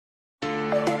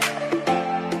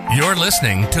You're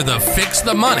listening to the Fix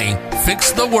the Money,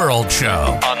 Fix the World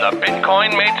show on the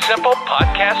Bitcoin Made Simple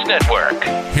podcast network.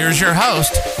 Here's your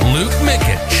host, Luke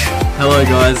Mikic. Hello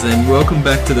guys, and welcome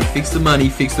back to the Fix the Money,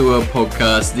 Fix the World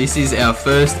podcast. This is our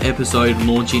first episode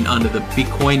launching under the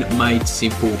Bitcoin Made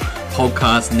Simple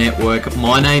podcast network.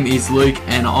 My name is Luke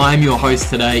and I'm your host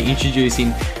today, introducing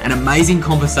an amazing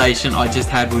conversation I just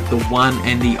had with the one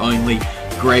and the only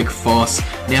Greg Foss.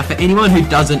 Now, for anyone who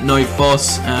doesn't know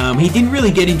Foss, he didn't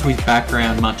really get into his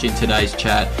background much in today's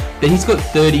chat, but he's got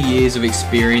 30 years of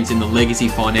experience in the legacy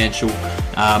financial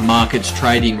markets,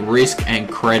 trading risk and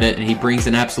credit, and he brings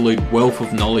an absolute wealth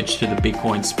of knowledge to the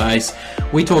Bitcoin space.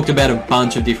 We talked about a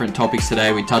bunch of different topics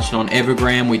today. We touched on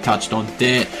Evergrande, we touched on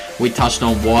debt, we touched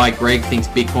on why Greg thinks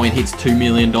Bitcoin hits $2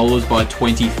 million by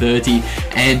 2030,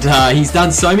 and he's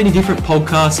done so many different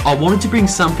podcasts. I wanted to bring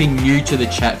something new to the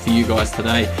chat for you guys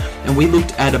today, and we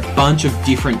looked at a bunch of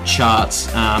different charts.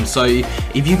 So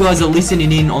if you guys are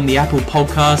listening in on the Apple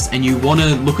podcast and you want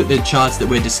to look at the charts that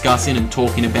we're discussing and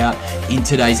talking about in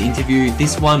today's interview,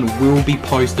 this one will be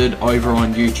posted over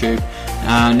on YouTube.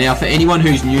 Now, for anyone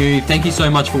who's new, thank you so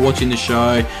much for watching the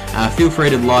show. Feel free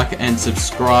to like and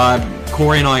subscribe.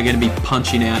 Corey and I are going to be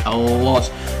punching out a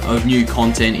lot of new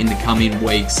content in the coming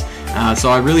weeks. So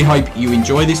I really hope you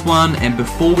enjoy this one. And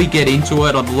before we get into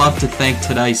it, I'd love to thank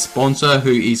today's sponsor,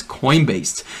 who is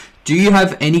Coinbeast. Do you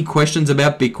have any questions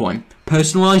about Bitcoin?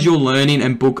 Personalize your learning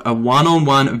and book a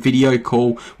one-on-one video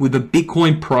call with a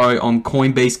Bitcoin pro on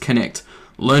Coinbeast Connect.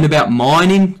 Learn about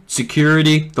mining,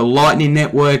 security, the Lightning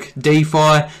Network,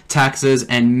 DeFi, taxes,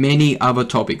 and many other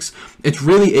topics. It's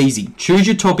really easy. Choose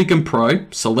your topic and pro,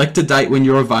 select a date when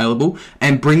you're available,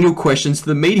 and bring your questions to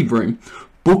the meeting room.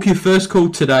 Book your first call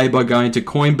today by going to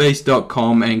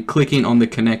Coinbeast.com and clicking on the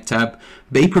Connect tab.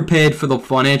 Be prepared for the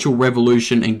financial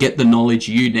revolution and get the knowledge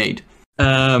you need.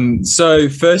 So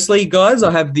firstly, guys, I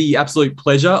have the absolute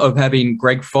pleasure of having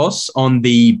Greg Foss on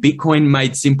the Bitcoin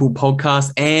Made Simple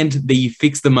podcast and the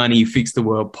Fix the Money, Fix the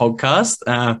World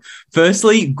podcast.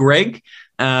 Firstly, Greg,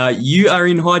 you are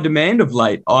in high demand of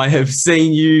late. I have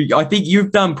seen you, I think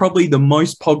you've done probably the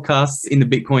most podcasts in the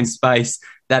Bitcoin space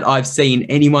that I've seen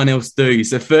anyone else do.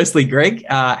 So firstly, Greg,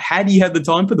 how do you have the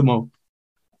time for them all?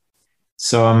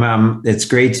 So it's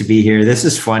great to be here. This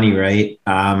is funny, right?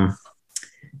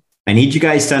 I need you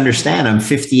guys to understand I'm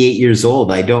 58 years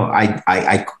old.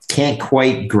 I can't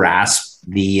quite grasp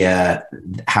the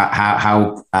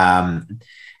how I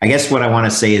guess what I want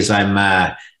to say is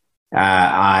I'm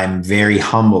very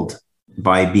humbled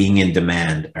by being in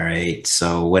demand. All right.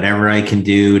 So whatever I can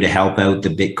do to help out the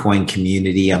Bitcoin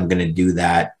community, I'm going to do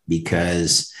that,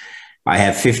 because I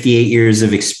have 58 years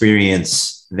of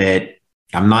experience. That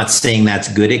I'm not saying that's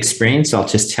good experience. I'll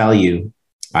just tell you,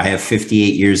 I have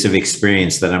 58 years of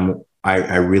experience that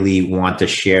I really want to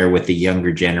share with the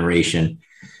younger generation,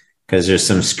 because there's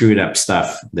some screwed up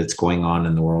stuff that's going on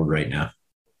in the world right now.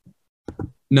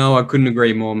 No, I couldn't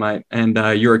agree more, mate. And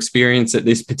your experience at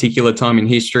this particular time in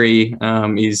history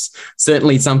is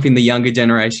certainly something the younger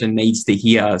generation needs to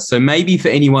hear. So maybe for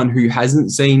anyone who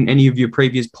hasn't seen any of your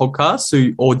previous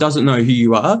podcasts or doesn't know who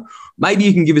you are, maybe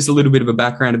you can give us a little bit of a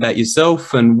background about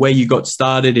yourself and where you got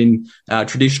started in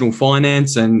traditional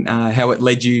finance and how it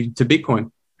led you to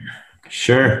Bitcoin.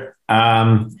 Sure.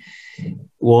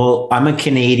 Well, I'm a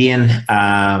Canadian.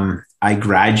 I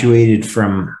graduated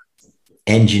from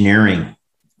engineering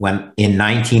in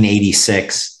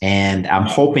 1986, and I'm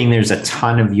hoping there's a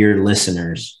ton of your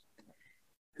listeners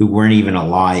who weren't even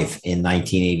alive in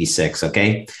 1986.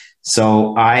 Okay.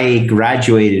 So I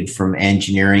graduated from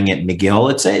engineering at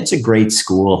McGill. It's a great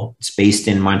school. It's based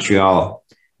in Montreal,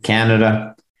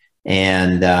 Canada.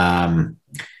 And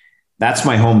that's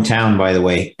my hometown, by the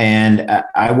way. And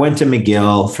I went to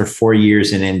McGill for 4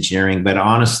 years in engineering, but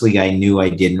honestly, I knew I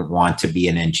didn't want to be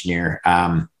an engineer.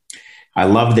 I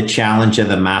love the challenge of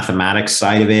the mathematics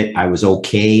side of it. I was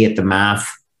okay at the math.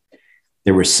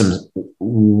 There were some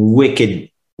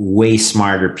wicked, way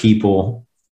smarter people,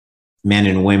 men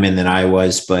and women, than I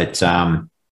was. But some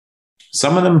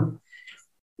of them,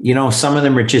 some of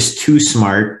them are just too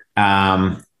smart.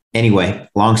 Anyway,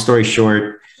 long story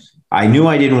short, I knew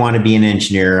I didn't want to be an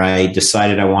engineer. I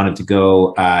decided I wanted to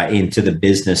go into the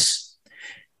business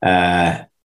area.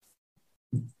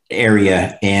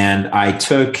 And I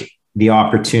took the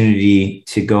opportunity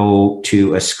to go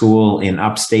to a school in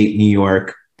upstate New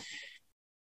York.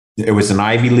 It was an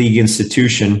Ivy League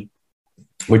institution,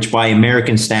 which by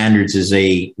American standards is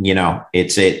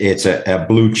it's a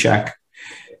blue check.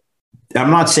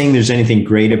 I'm not saying there's anything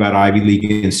great about Ivy League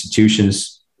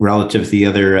institutions relative to the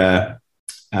other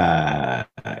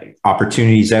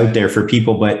opportunities out there for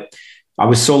people, but I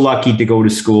was so lucky to go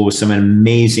to school with some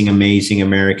amazing, amazing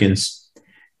Americans.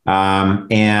 And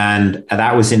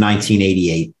that was in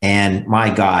 1988. And my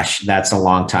gosh, that's a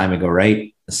long time ago,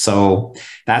 right? So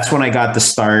that's when I got the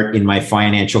start in my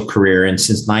financial career. And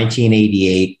since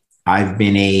 1988, I've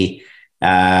been a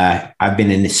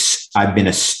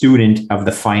student of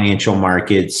the financial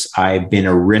markets. I've been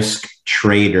a risk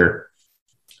trader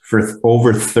for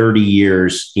over 30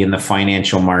 years in the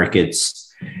financial markets.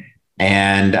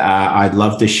 And I'd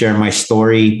love to share my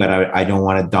story, but I don't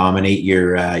want to dominate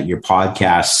your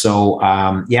podcast. So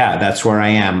that's where I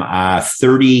am.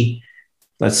 30,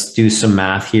 let's do some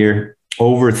math here.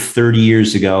 Over 30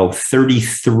 years ago,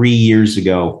 33 years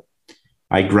ago,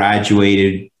 I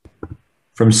graduated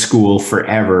from school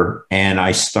forever, and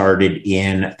I started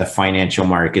in the financial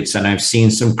markets. And I've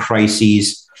seen some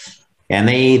crises, and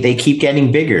they keep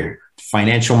getting bigger.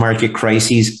 Financial market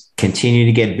crises continue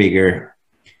to get bigger.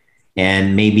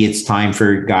 And maybe it's time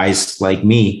for guys like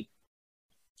me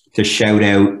to shout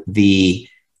out the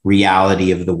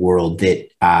reality of the world that,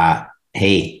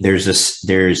 hey, there's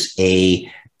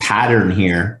a pattern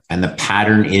here, and the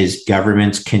pattern is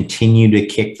governments continue to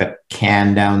kick the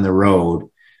can down the road,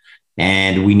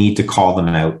 and we need to call them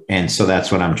out. And so that's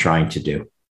what I'm trying to do.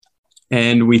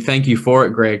 And we thank you for it,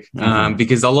 Greg,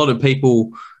 because a lot of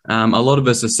people, a lot of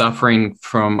us are suffering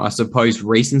from, I suppose,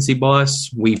 recency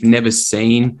bias. We've never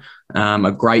seen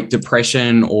a Great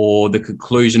Depression or the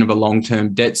conclusion of a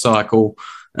long-term debt cycle.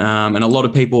 And a lot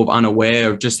of people are unaware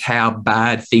of just how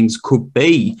bad things could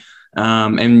be.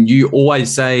 And you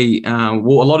always say, a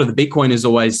lot of the Bitcoiners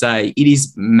always say, it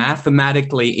is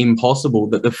mathematically impossible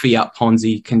that the fiat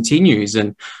Ponzi continues.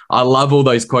 And I love all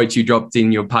those quotes you dropped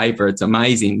in your paper. It's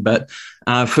amazing. But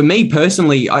for me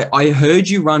personally, I heard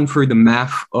you run through the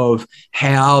math of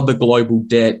how the global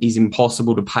debt is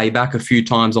impossible to pay back a few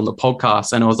times on the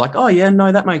podcast. And I was like, oh, yeah,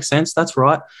 no, that makes sense. That's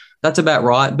right. That's about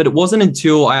right. But it wasn't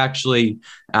until I actually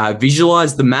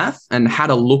visualized the math and had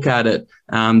a look at it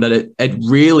that it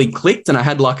really clicked, and I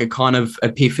had like a kind of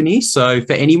epiphany. So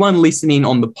for anyone listening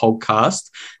on the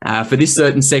podcast, for this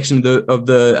certain section of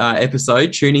the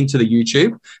episode, tune into the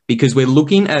YouTube, because we're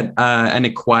looking at an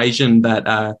equation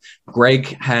that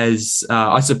Greg has,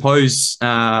 I suppose,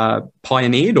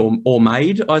 pioneered or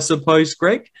made, I suppose,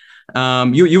 Greg.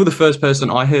 You were the first person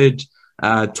I heard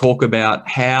talk about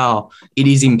how it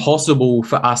is impossible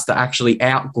for us to actually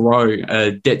outgrow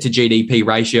a debt to GDP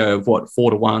ratio of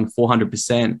 4 to 1,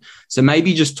 400%. So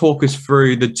maybe just talk us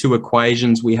through the two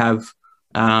equations we have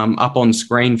up on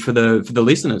screen for the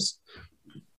listeners.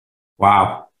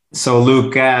 Wow. So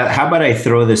Luke, how about I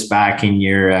throw this back in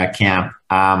your camp?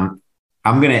 I'm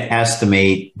going to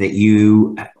estimate that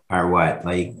you are what,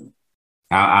 like,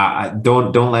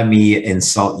 don't let me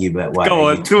insult you, but what? Go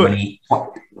on, do it.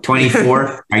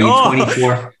 24? Are you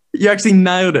 24? You actually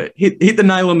nailed it. Hit the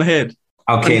nail on the head.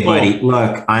 Okay, buddy.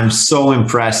 Look, I'm so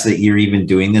impressed that you're even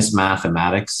doing this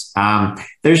mathematics.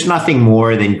 There's nothing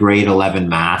more than grade 11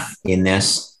 math in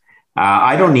this.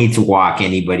 I don't need to walk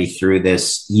anybody through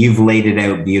this. You've laid it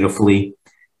out beautifully.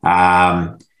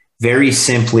 Very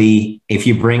simply, if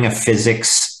you bring a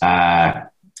physics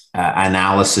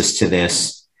analysis to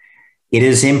this, it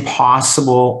is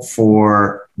impossible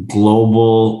for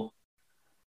global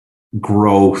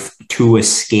growth to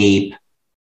escape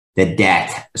the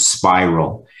debt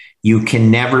spiral. You can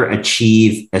never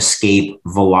achieve escape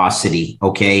velocity.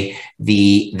 Okay.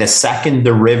 The second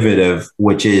derivative,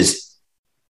 which is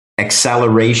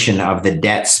acceleration of the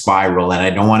debt spiral. And I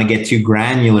don't want to get too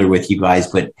granular with you guys,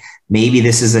 but maybe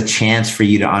this is a chance for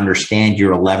you to understand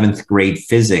your 11th grade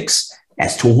physics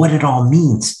as to what it all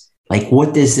means. Like,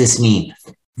 what does this mean?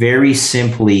 Very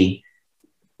simply,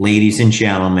 ladies and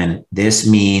gentlemen, this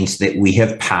means that we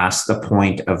have passed the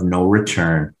point of no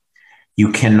return.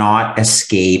 You cannot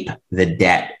escape the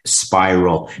debt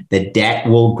spiral. The debt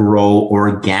will grow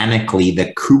organically.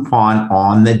 The coupon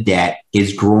on the debt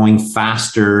is growing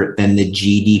faster than the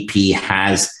GDP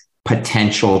has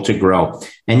potential to grow.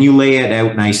 And you lay it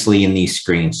out nicely in these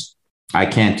screens. I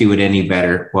can't do it any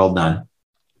better. Well done.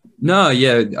 No,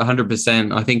 yeah,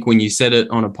 100%. I think when you said it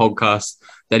on a podcast,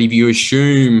 that if you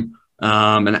assume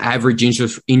an average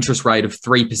interest rate of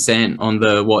 3% on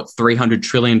the $300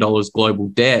 trillion global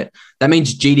debt, that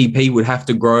means GDP would have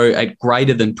to grow at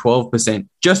greater than 12%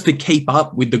 just to keep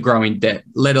up with the growing debt,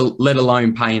 let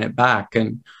alone paying it back.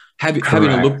 And having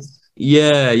a look.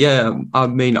 Yeah. I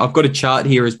mean, I've got a chart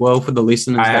here as well for the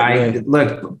listeners.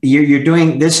 Look, you're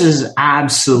doing, this is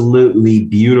absolutely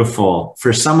beautiful.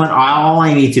 For someone, all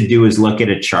I need to do is look at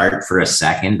a chart for a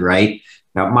second, right?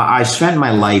 Now, I spent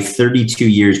my life 32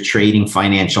 years trading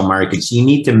financial markets. You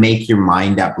need to make your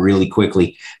mind up really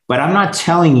quickly. But I'm not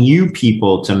telling you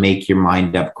people to make your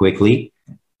mind up quickly.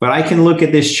 But I can look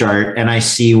at this chart and I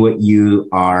see what you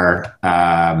are,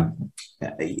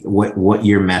 what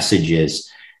your message is.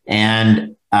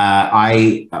 And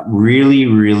I really,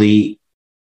 really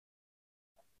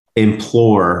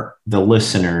implore the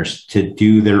listeners to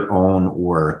do their own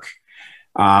work.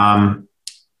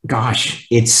 Gosh,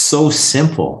 it's so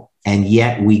simple. And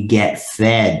yet we get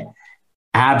fed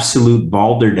absolute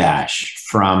balderdash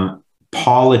from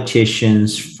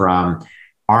politicians, from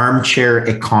armchair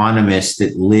economists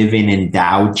that live in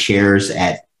endowed chairs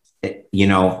at,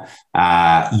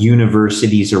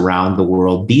 universities around the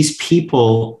world. These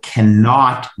people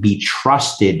cannot be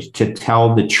trusted to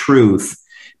tell the truth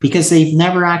because they've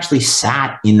never actually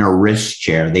sat in a risk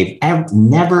chair. They've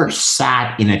never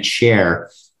sat in a chair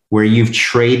where you've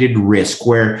traded risk,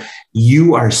 where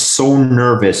you are so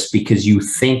nervous because you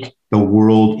think the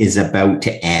world is about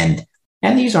to end.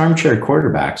 And these armchair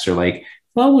quarterbacks are like,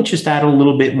 well, we'll just add a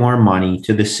little bit more money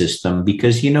to the system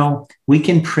because, we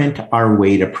can print our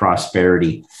way to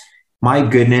prosperity. My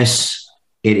goodness,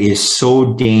 it is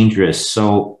so dangerous.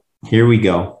 So here we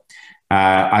go.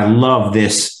 I love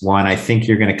this one. I think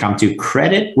you're going to come to.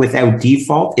 Credit without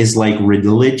default is like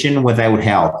religion without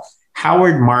hell.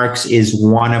 Howard Marks is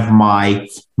one of my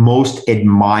most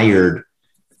admired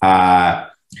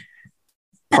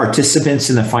participants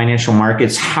in the financial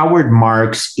markets. Howard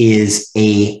Marks is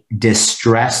a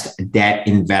distressed debt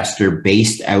investor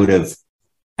based out of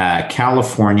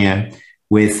California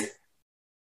with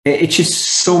it's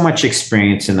just so much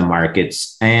experience in the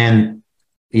markets. And,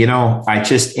 I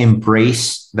just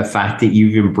embrace the fact that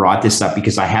you've even brought this up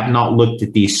because I have not looked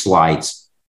at these slides.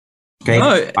 Okay.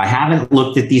 No. I haven't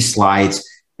looked at these slides.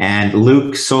 And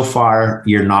Luke, so far,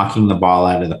 you're knocking the ball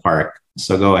out of the park.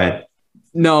 So go ahead.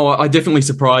 No, I definitely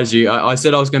surprised you. I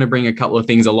said I was going to bring a couple of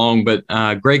things along, but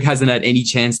Greg hasn't had any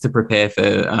chance to prepare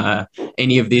for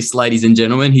any of this, ladies and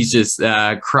gentlemen. He's just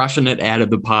crushing it out of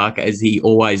the park as he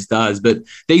always does. But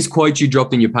these quotes you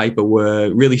dropped in your paper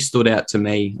really stood out to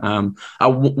me.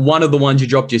 One of the ones you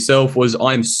dropped yourself was,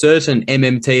 I'm certain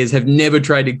MMTers have never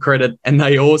traded credit and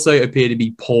they also appear to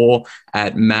be poor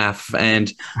at math.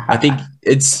 And I think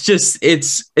it's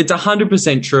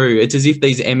 100% true. It's as if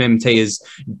these MMTers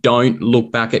don't look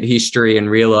back at history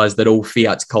and realize that all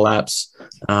fiats collapse.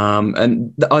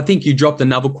 And I think you dropped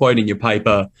another quote in your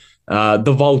paper,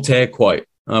 the Voltaire quote,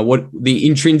 what the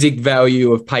intrinsic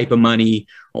value of paper money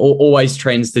always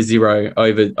trends to zero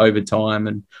over time.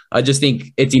 And I just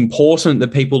think it's important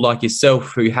that people like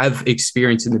yourself who have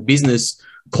experience in the business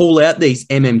call out these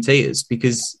MMTers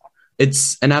because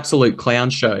it's an absolute clown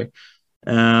show.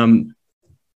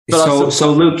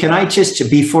 So Luke, can I just,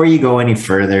 before you go any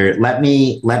further, let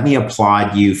me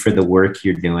applaud you for the work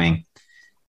you're doing.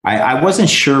 I wasn't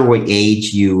sure what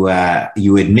age you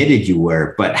admitted you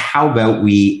were, but how about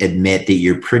we admit that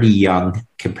you're pretty young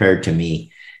compared to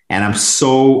me? And I'm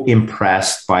so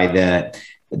impressed by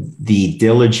the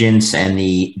diligence and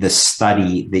the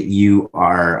study that you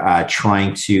are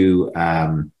trying to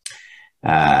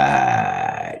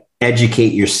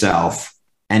educate yourself.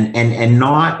 And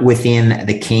not within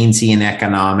the Keynesian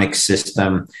economic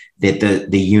system that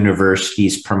the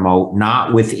universities promote,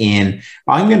 not within,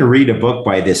 I'm going to read a book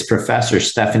by this professor,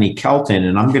 Stephanie Kelton,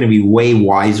 and I'm going to be way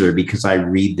wiser because I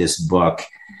read this book.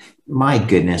 My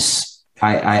goodness,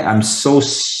 I'm so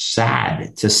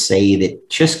sad to say that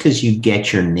just because you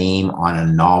get your name on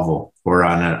a novel or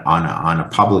on a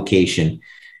publication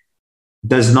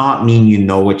does not mean you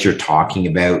know what you're talking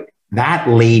about. That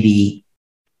lady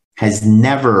has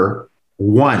never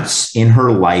once in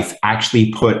her life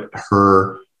actually put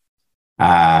her,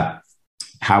 how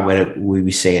would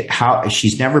we say it?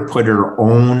 She's never put her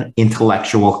own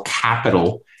intellectual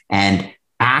capital and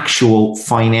actual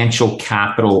financial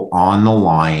capital on the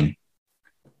line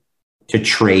to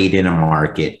trade in a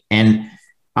market. And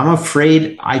I'm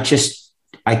afraid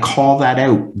I call that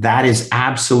out. That is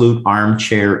absolute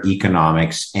armchair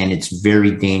economics, and it's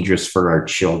very dangerous for our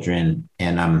children.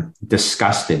 And I'm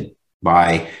disgusted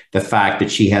by the fact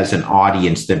that she has an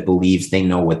audience that believes they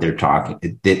know what they're talking,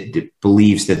 that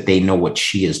believes that they know what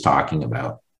she is talking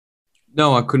about.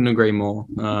 No, I couldn't agree more.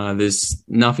 There's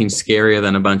nothing scarier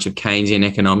than a bunch of Keynesian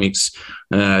economics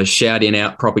shouting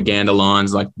out propaganda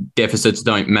lines like deficits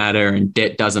don't matter and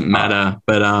debt doesn't matter.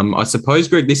 But I suppose,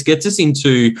 Greg, this gets us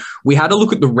into, we had to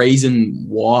look at the reason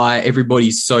why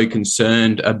everybody's so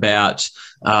concerned about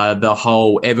the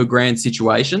whole Evergrande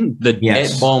situation. The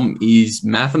debt bomb is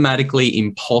mathematically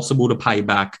impossible to pay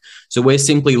back. So we're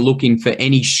simply looking for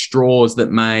any straws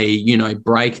that may,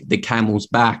 break the camel's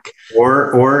back.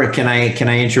 Or can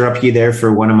I interrupt you there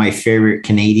for one of my favorite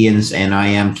Canadians, and I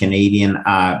am Canadian,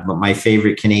 but my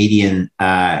favorite Canadian,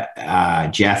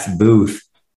 Jeff Booth,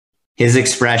 his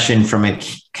expression from a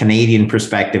Canadian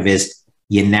perspective is,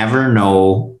 you never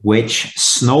know which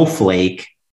snowflake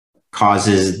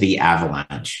causes the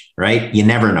avalanche, right? You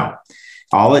never know.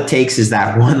 All it takes is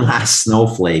that one last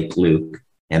snowflake, Luke,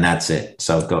 and that's it.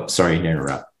 So sorry to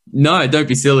interrupt. No, don't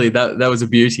be silly. That was a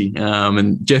beauty.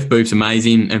 And Jeff Booth's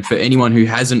amazing. And for anyone who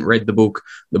hasn't read the book,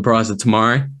 The Price of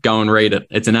Tomorrow, go and read it.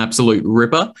 It's an absolute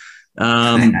ripper.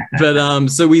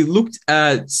 So we looked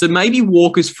at, so maybe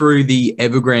walk us through the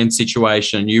Evergrande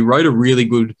situation. You wrote a really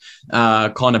good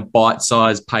kind of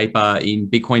bite-sized paper in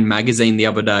Bitcoin Magazine the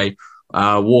other day,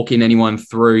 walking anyone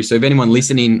through. So if anyone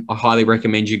listening, I highly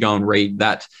recommend you go and read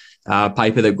that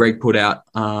paper that Greg put out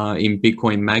in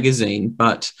Bitcoin Magazine.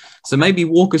 But so maybe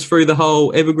walk us through the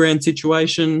whole Evergrande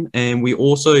situation. And we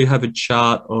also have a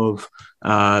chart of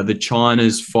the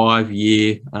China's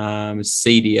 5-year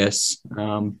CDS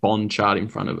bond chart in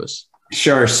front of us.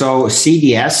 Sure. So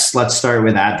CDS, let's start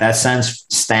with that. That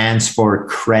stands for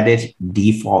credit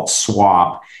default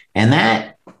swap. And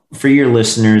that, for your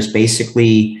listeners,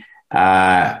 basically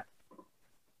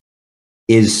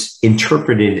is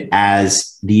interpreted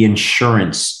as the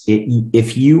insurance.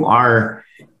 If you are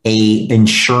a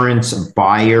insurance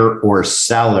buyer or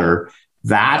seller,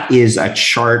 that is a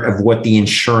chart of what the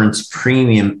insurance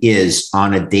premium is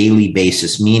on a daily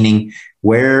basis, meaning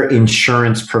where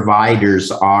insurance providers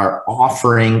are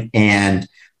offering and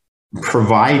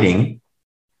providing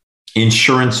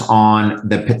insurance on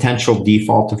the potential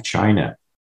default of China.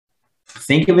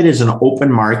 Think of it as an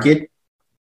open market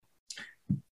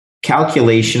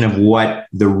calculation of what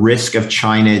the risk of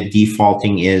China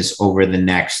defaulting is over the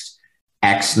next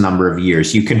X number of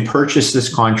years. You can purchase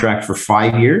this contract for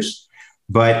 5 years,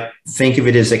 but think of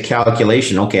it as a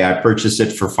calculation. Okay, I purchased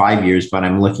it for 5 years, but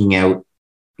I'm looking out,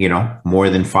 more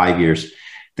than 5 years.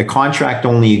 The contract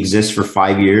only exists for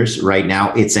 5 years right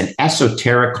now. It's an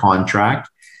esoteric contract.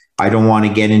 I don't want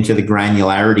to get into the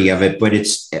granularity of it, but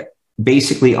it's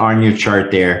basically on your chart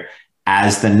there.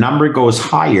 As the number goes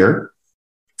higher,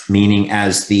 meaning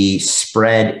as the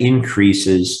spread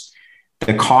increases,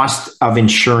 the cost of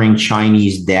insuring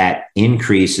Chinese debt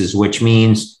increases, which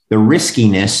means the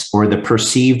riskiness or the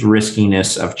perceived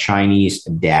riskiness of Chinese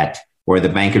debt or the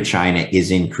Bank of China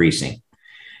is increasing.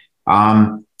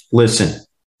 Listen,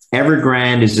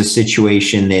 Evergrande is a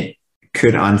situation that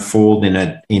could unfold in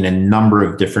a number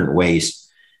of different ways.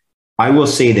 I will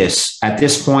say this, at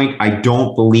this point, I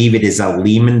don't believe it is a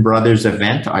Lehman Brothers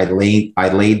event. I laid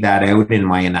that out in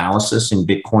my analysis in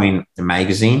Bitcoin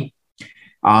Magazine.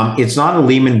 It's not a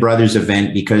Lehman Brothers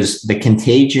event because the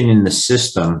contagion in the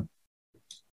system,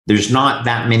 there's not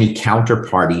that many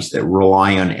counterparties that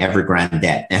rely on Evergrande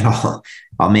debt. And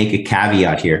I'll make a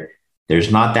caveat here. There's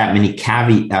not that many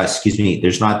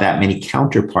there's not that many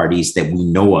counterparties that we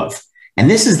know of. And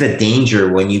this is the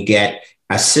danger when you get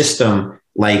a system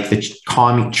like the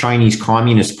Chinese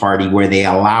Communist Party, where they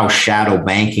allow shadow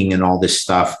banking and all this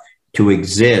stuff to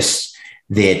exist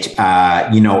that,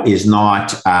 is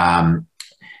not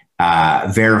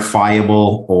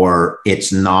verifiable, or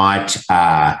it's not,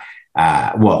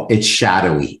 it's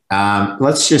shadowy.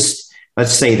 Let's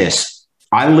say this.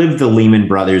 I lived the Lehman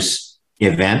Brothers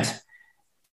event.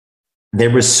 There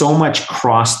was so much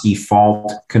cross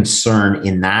default concern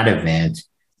in that event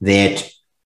that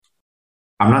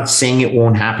I'm not saying it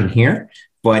won't happen here,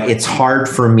 but it's hard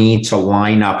for me to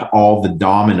line up all the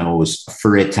dominoes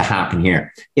for it to happen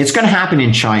here. It's going to happen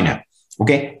in China.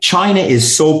 Okay. China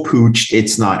is so pooched,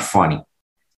 it's not funny.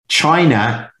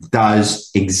 China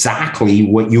does exactly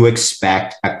what you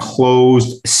expect a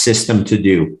closed system to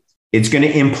do. It's going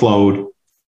to implode.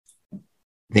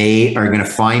 They are going to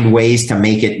find ways to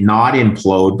make it not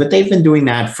implode, but they've been doing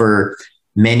that for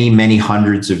many, many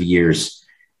hundreds of years.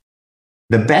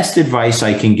 The best advice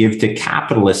I can give to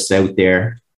capitalists out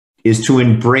there is to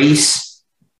embrace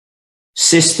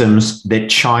systems that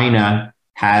China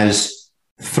has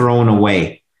thrown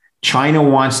away. China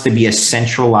wants to be a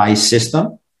centralized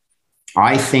system.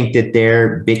 I think that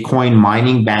their Bitcoin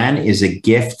mining ban is a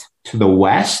gift to the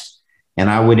West, and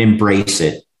I would embrace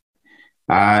it.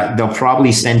 They'll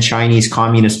probably send Chinese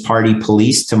Communist Party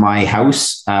police to my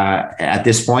house at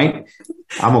this point.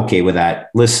 I'm okay with that.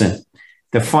 Listen.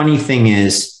 The funny thing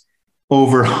is,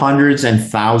 over hundreds and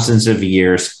thousands of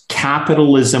years,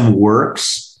 capitalism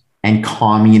works and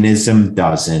communism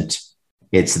doesn't.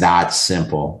 It's that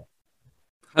simple.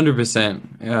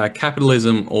 100%.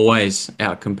 Capitalism always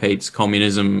outcompetes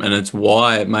communism, and it's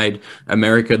why it made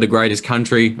America the greatest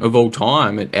country of all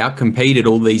time. It outcompeted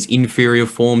all these inferior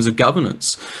forms of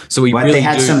governance. So we But really they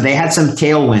had some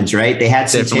tailwinds, right? They had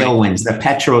some Definitely. tailwinds. The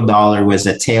petrodollar was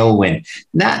a tailwind.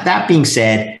 That being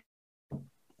said,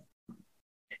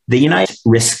 the United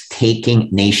risk-taking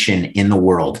nation in the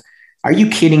world. Are you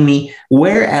kidding me?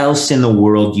 Where else in the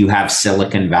world you have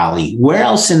Silicon Valley? Where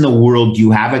else in the world you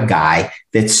have a guy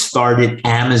that started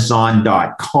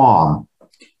Amazon.com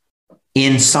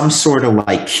in some sort of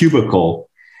like cubicle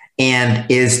and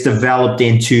is developed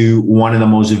into one of the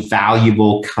most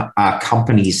valuable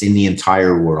companies in the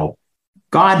entire world?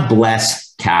 God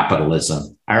bless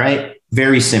capitalism. All right.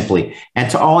 Very simply. And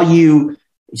to all you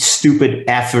stupid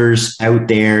effers out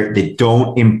there that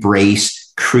don't embrace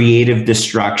creative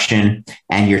destruction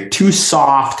and you're too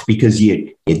soft because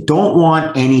you don't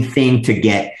want anything to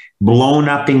get blown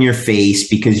up in your face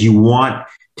because you want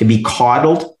to be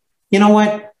coddled, you know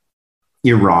what?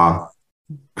 You're wrong.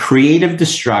 Creative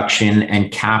destruction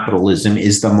and capitalism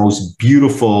is the most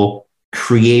beautiful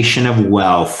creation of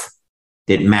wealth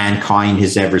that mankind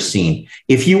has ever seen.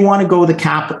 If you want to go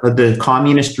the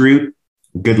communist route,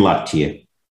 good luck to you.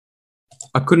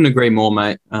 I couldn't agree more,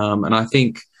 mate. And I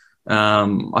think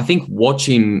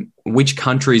watching which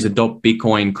countries adopt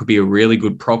Bitcoin could be a really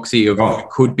good proxy of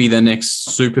could be the next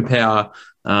superpower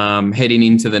heading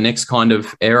into the next kind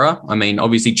of era. I mean,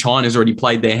 obviously China's already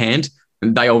played their hand.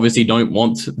 They obviously don't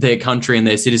want their country and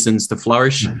their citizens to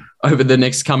flourish over the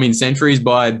next coming centuries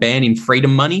by banning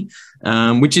freedom money,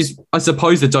 which is, I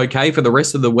suppose, it's okay for the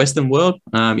rest of the Western world.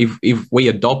 If we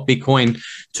adopt Bitcoin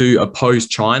to oppose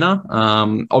China,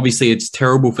 obviously it's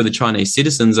terrible for the Chinese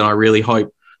citizens, and I really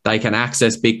hope they can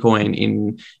access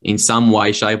Bitcoin in some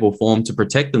way, shape, or form to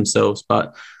protect themselves.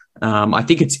 But I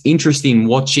think it's interesting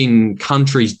watching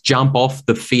countries jump off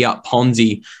the fiat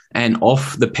Ponzi and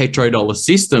off the petrodollar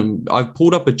system. I've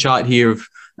pulled up a chart here of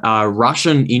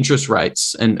Russian interest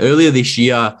rates. And earlier this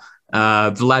year,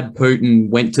 Vlad Putin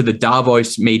went to the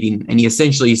Davos meeting and he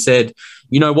essentially said,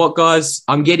 you know what, guys,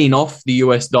 I'm getting off the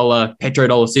US dollar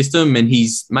petrodollar system. And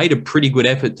he's made a pretty good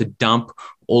effort to dump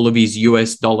all of his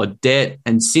US dollar debt.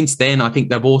 And since then, I think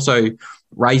they've also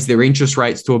raised their interest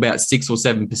rates to about 6 or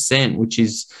 7%, which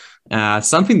is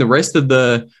something the rest of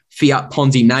the fiat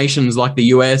Ponzi nations like the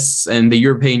US and the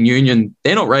European Union,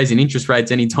 they're not raising interest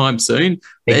rates anytime soon.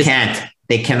 They can't.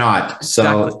 They cannot.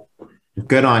 So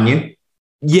good on you.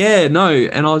 Yeah, no.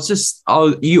 And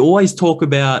you always talk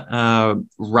about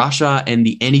Russia and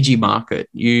the energy market.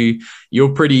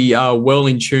 You're pretty well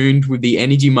in tuned with the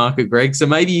energy market, Greg. So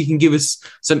maybe you can give us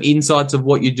some insights of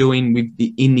what you're doing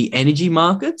in the energy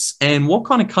markets, and what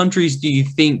kind of countries do you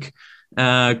think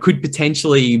could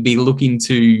potentially be looking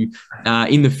to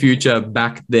in the future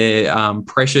back their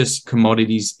precious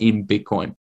commodities in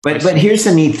Bitcoin? But here's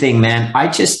the neat thing, man. I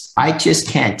just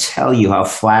can't tell you how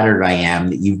flattered I am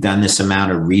that you've done this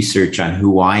amount of research on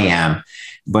who I am,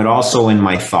 but also in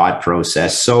my thought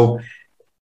process. So,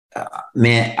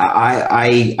 man,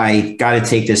 I got to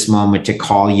take this moment to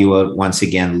call you out once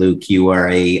again, Luke. You are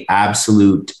a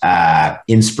absolute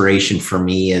inspiration for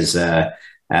me as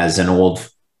an old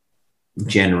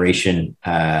generation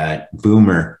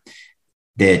boomer.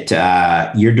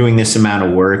 That you're doing this amount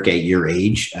of work at your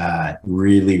age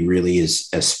really, really is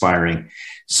aspiring.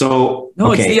 So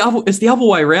no, okay. It's the other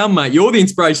way around, mate. You're the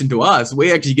inspiration to us.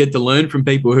 We actually get to learn from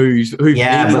people who've been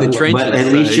in the trenches. But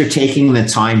at least you're taking the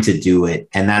time to do it,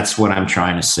 and that's what I'm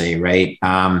trying to say, right?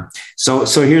 So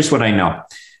here's what I know: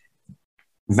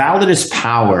 Validus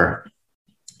Power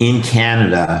in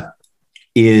Canada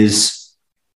is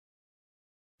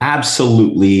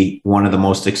absolutely one of the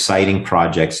most exciting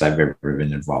projects I've ever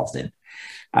been involved in.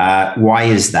 Why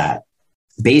is that?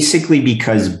 Basically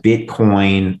because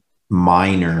Bitcoin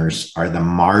miners are the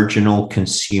marginal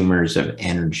consumers of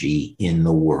energy in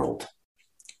the world.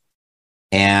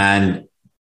 And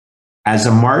as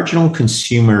a marginal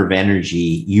consumer of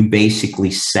energy, you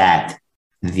basically set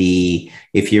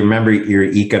if you remember your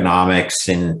economics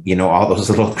and, you know, all those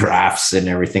little graphs and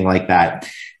everything like that,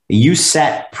 you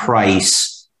set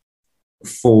price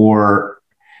for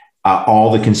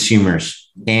all the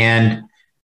consumers. And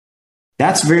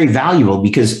that's very valuable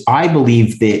because I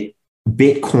believe that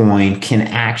Bitcoin can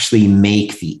actually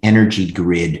make the energy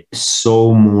grid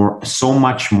so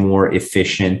much more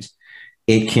efficient.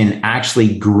 It can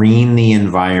actually green the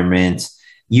environment.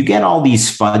 You get all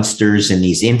these fudsters and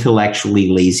these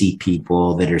intellectually lazy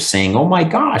people that are saying, oh my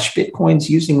gosh, Bitcoin's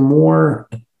using more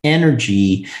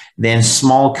energy than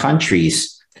small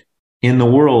countries in the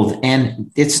world.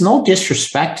 And it's no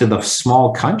disrespect to the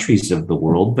small countries of the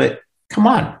world, but come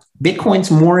on, Bitcoin's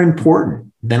more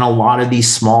important than a lot of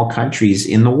these small countries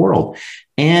in the world.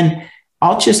 And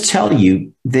I'll just tell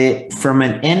you that from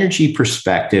an energy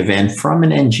perspective and from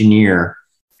an engineer,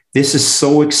 this is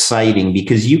so exciting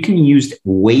because you can use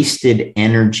wasted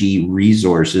energy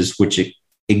resources, which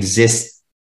exist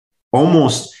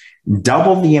almost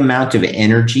double the amount of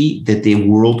energy that the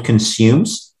world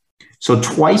consumes. So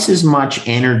twice as much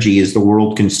energy as the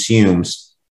world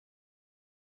consumes.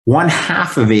 One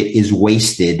half of it is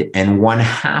wasted and one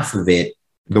half of it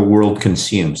the world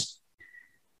consumes.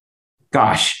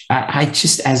 Gosh, I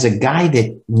just, as a guy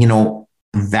that,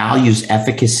 values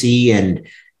efficacy and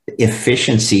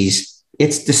efficiencies,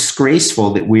 it's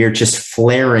disgraceful that we are just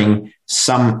flaring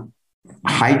some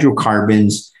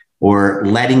hydrocarbons or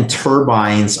letting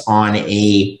turbines on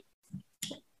a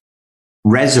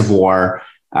reservoir,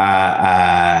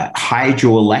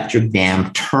 hydroelectric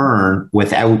dam turn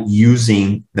without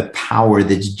using the power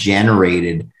that's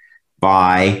generated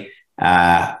by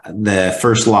the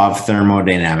first law of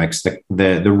thermodynamics,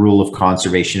 the rule of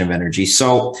conservation of energy.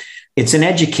 So it's an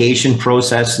education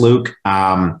process, Luke,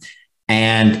 and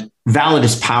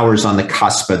Validus Power is on the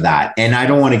cusp of that. And I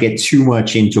don't want to get too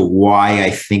much into why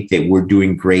I think that we're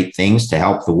doing great things to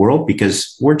help the world,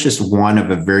 because we're just one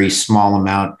of a very small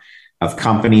amount of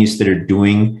companies that are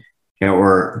doing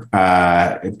or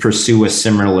pursue a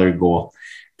similar goal.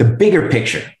 The bigger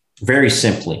picture, very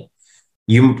simply,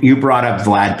 you brought up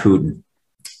Vlad Putin.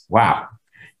 Wow.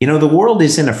 The world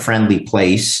is in a friendly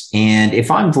place. And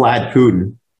if I'm Vlad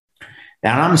Putin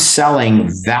and I'm selling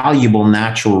valuable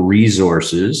natural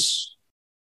resources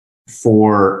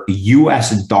for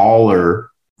US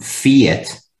dollar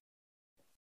fiat,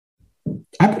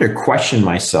 I better question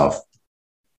myself.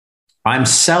 I'm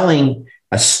selling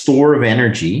a store of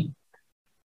energy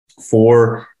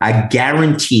for a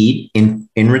guaranteed, in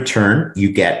return,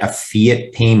 you get a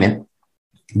fiat payment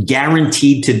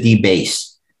guaranteed to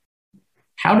debase.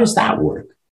 How does that work?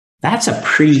 That's a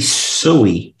pretty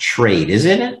silly trade,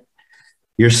 isn't it?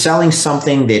 You're selling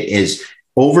something that is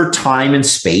over time and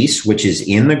space, which is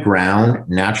in the ground,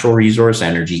 natural resource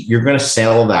energy. You're going to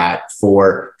sell that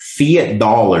for fiat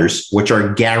dollars, which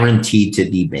are guaranteed to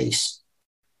debase.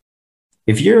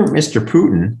 If you're Mr.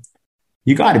 Putin,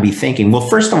 you got to be thinking, well,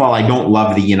 first of all, I don't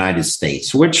love the United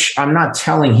States, which I'm not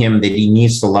telling him that he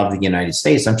needs to love the United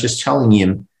States. I'm just telling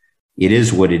him it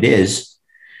is what it is.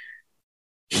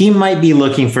 He might be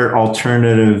looking for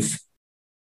alternative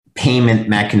payment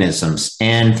mechanisms.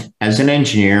 And as an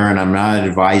engineer, and I'm not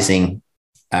advising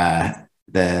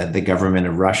the government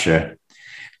of Russia,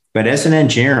 but as an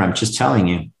engineer, I'm just telling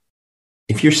you,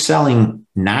 if you're selling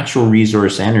natural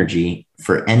resource energy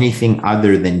for anything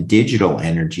other than digital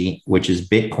energy, which is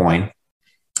Bitcoin,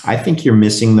 I think you're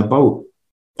missing the boat.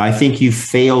 I think you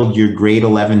failed your grade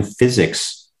 11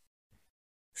 physics.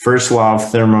 First law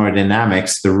of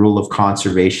thermodynamics, the rule of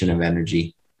conservation of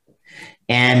energy.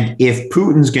 And if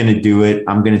Putin's going to do it,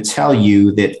 I'm going to tell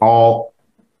you that all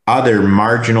other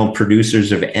marginal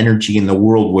producers of energy in the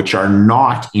world, which are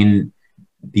not in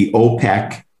the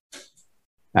OPEC,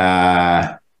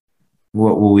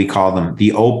 what will we call them? The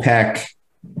OPEC,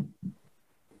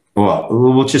 well,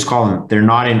 we'll just call them, they're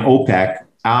not in OPEC.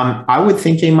 I would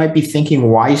think they might be thinking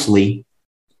wisely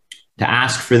to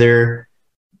ask for their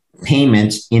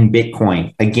payments in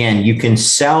Bitcoin. Again, you can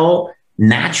sell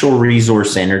natural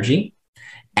resource energy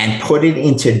and put it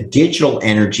into digital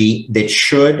energy that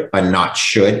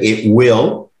it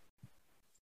will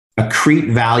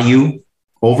accrete value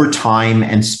over time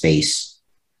and space.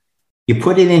 You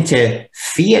put it into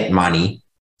fiat money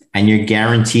and you're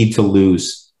guaranteed to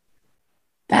lose.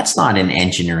 That's not an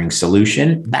engineering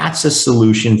solution. That's a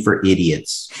solution for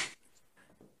idiots.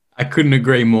 I couldn't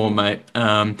agree more, mate.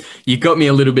 You got me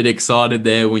a little bit excited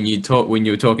there when you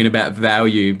were talking about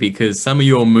value, because some of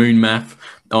your moon math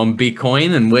on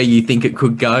Bitcoin and where you think it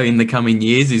could go in the coming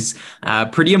years is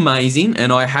pretty amazing.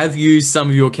 And I have used some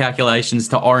of your calculations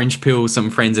to orange pill some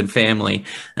friends and family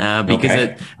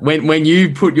because when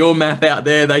you put your math out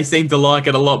there, they seem to like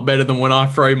it a lot better than when I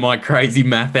throw my crazy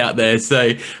math out there.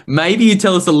 So maybe you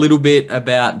tell us a little bit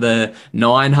about the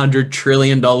 $900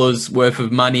 trillion worth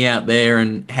of money out there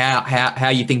and how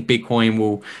you think Bitcoin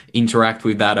will interact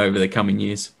with that over the coming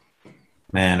years.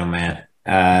 Man, oh man.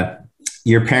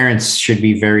 Your parents should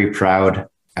be very proud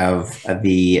of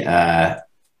the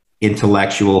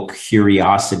intellectual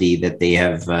curiosity that they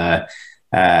have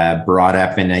brought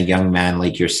up in a young man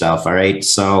like yourself. All right.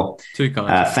 So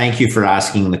thank you for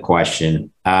asking the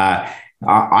question.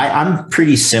 I'm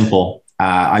pretty simple.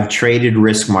 I've traded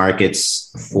risk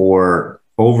markets for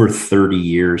over 30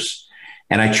 years.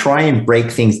 And I try and break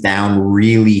things down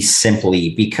really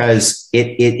simply because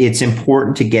it's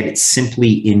important to get it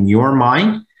simply in your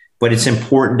mind, but it's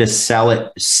important to sell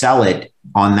it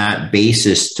on that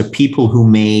basis to people who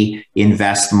may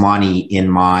invest money in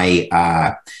my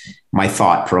my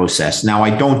thought process. Now,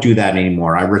 I don't do that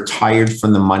anymore. I retired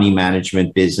from the money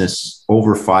management business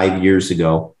over 5 years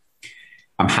ago.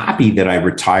 I'm happy that I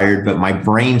retired, but my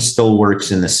brain still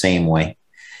works in the same way.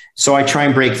 So I try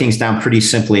and break things down pretty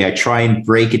simply. I try and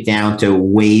break it down to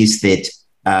ways that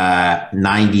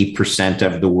 90%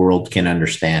 of the world can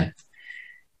understand.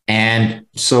 And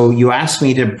so you asked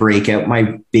me to break out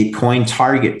my Bitcoin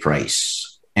target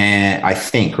price. And I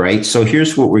think, right? So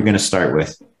here's what we're going to start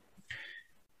with.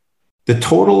 The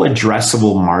total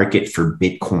addressable market for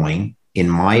Bitcoin, in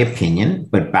my opinion,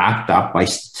 but backed up by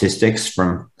statistics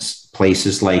from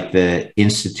places like the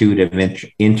Institute of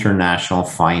International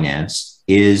Finance,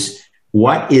 is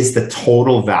what is the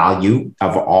total value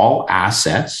of all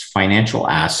assets, financial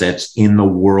assets in the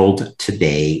world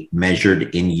today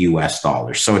measured in US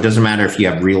dollars. So it doesn't matter if you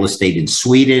have real estate in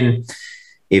Sweden,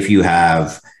 if you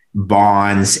have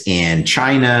bonds in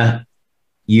China,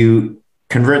 you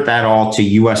convert that all to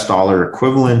US dollar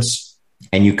equivalents,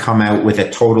 and you come out with a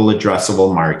total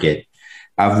addressable market,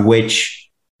 of which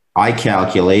I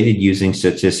calculated using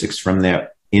statistics from the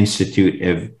Institute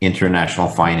of International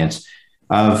Finance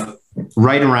of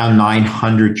right around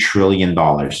 $900 trillion.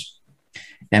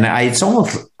 And it's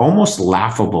almost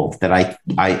laughable that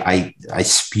I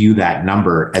spew that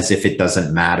number as if it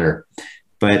doesn't matter,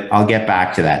 but I'll get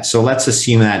back to that. So let's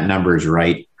assume that number is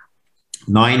right.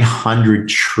 900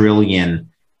 trillion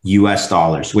US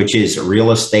dollars, which is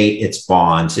real estate, it's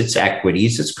bonds, it's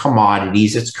equities, it's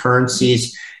commodities, it's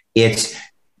currencies, it's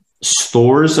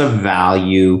stores of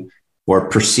value or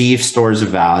perceived stores of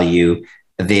value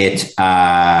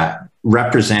that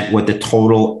represent what the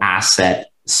total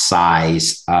asset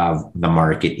size of the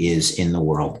market is in the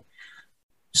world.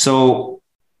 So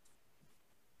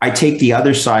I take the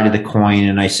other side of the coin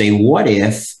and I say, what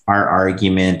if our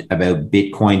argument about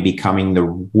Bitcoin becoming the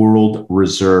world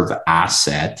reserve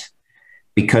asset,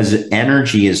 because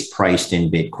energy is priced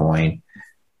in Bitcoin,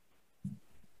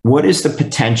 what is the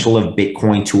potential of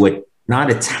Bitcoin to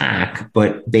not attack,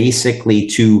 but basically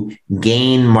to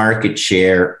gain market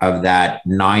share of that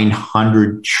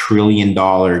 $900 trillion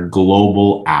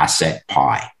global asset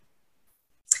pie?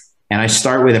 And I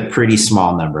start with a pretty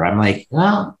small number. I'm like,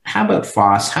 well, how about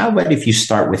Foss? How about if you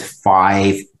start with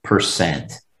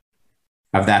 5%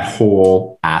 of that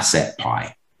whole asset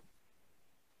pie?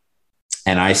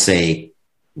 And I say,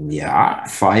 yeah,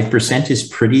 5% is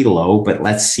pretty low, but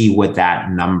let's see what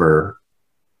that number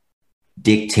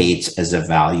dictates as a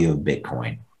value of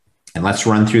Bitcoin. And let's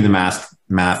run through the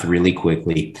math really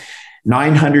quickly.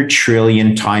 900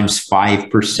 trillion times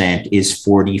 5% is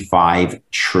 $45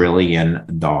 trillion.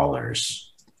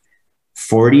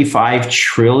 $45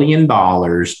 trillion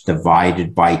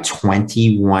divided by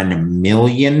 21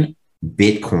 million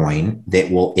Bitcoin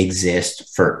that will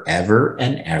exist forever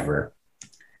and ever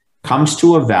comes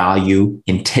to a value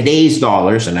in today's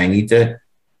dollars, and I need to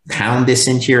pound this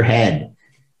into your head.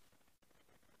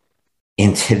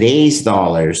 In today's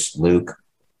dollars, Luke,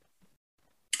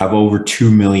 of over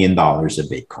 $2 million of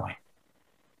Bitcoin.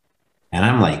 And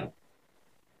I'm like,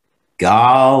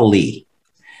 golly,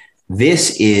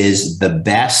 this is the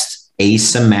best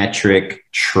asymmetric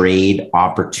trade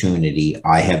opportunity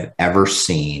I have ever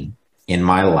seen in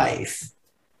my life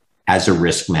as a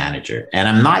risk manager. And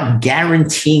I'm not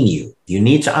guaranteeing you, you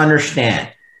need to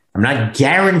understand, I'm not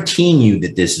guaranteeing you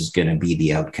that this is going to be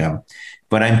the outcome,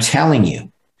 but I'm telling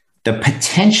you, the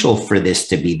potential for this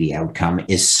to be the outcome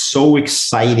is so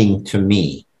exciting to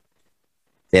me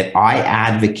that I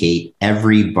advocate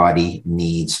everybody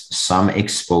needs some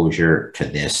exposure to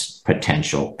this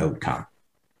potential outcome.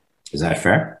 Is that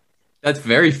fair? That's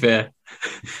very fair.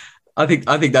 I think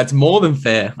that's more than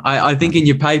fair. I think in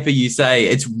your paper you say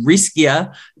it's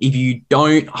riskier if you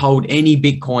don't hold any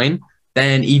Bitcoin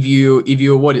than if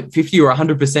you're what, 50 or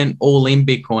 100% all in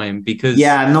Bitcoin, because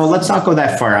no, let's not go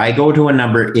that far. I go to a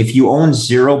number. If you own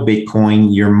 0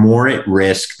 Bitcoin, you're more at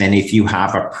risk than if you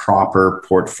have a proper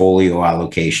portfolio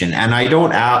allocation. And I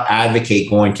don't advocate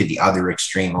going to the other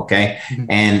extreme. Okay. Mm-hmm.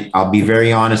 And I'll be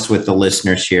very honest with the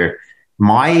listeners here.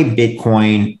 My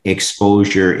Bitcoin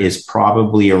exposure is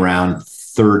probably around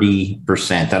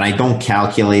 30%, and I don't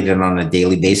calculate it on a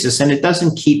daily basis, and it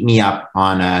doesn't keep me up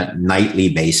on a nightly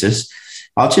basis.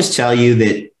 I'll just tell you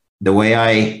that the way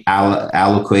I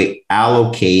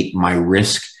allocate my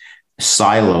risk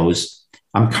silos,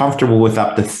 I'm comfortable with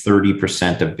up to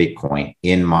 30% of Bitcoin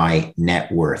in my net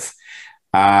worth.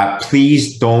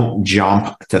 Please don't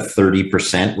jump to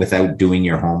 30% without doing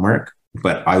your homework.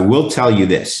 But I will tell you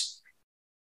this,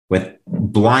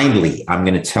 blindly, I'm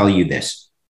going to tell you this.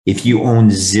 If you own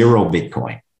 0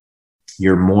 Bitcoin,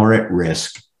 you're more at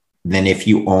risk than if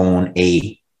you own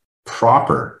a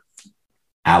proper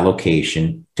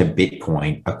allocation to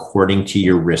Bitcoin according to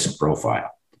your risk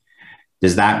profile.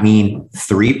 Does that mean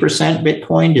 3%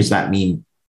 Bitcoin? Does that mean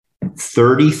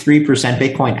 33%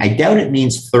 Bitcoin? I doubt it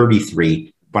means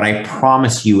 33, but I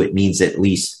promise you it means at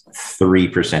least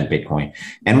 3% Bitcoin.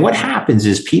 And what happens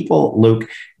is people, Luke,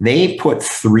 they put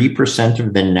 3%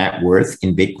 of their net worth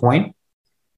in Bitcoin,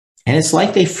 and it's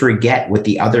like they forget what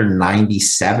the other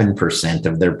 97%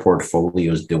 of their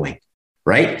portfolio is doing,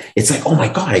 right? It's like, oh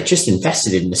my God, I just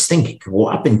invested in this thing. It can go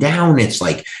up and down. It's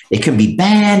like, it can be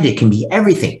banned. It can be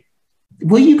everything.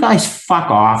 Will you guys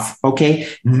fuck off? Okay.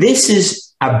 This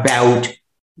is about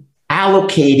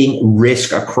allocating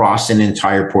risk across an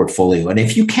entire portfolio. And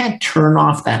if you can't turn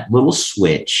off that little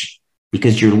switch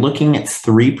because you're looking at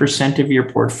 3% of your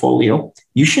portfolio,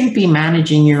 you shouldn't be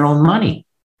managing your own money.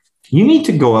 You need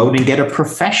to go out and get a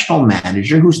professional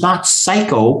manager who's not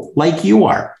psycho like you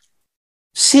are.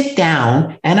 Sit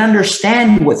down and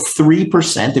understand what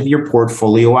 3% of your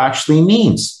portfolio actually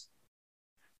means.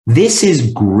 This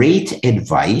is great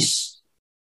advice.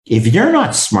 If you're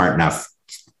not smart enough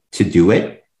to do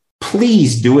it,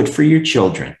 please do it for your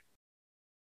children.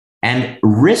 And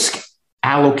risk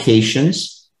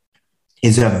allocations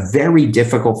is a very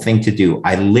difficult thing to do.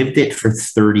 I lived it for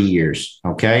 30 years,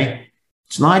 okay?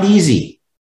 It's not easy.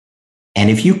 And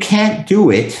if you can't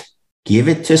do it, give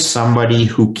it to somebody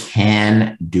who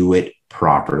can do it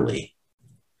properly.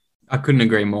 I couldn't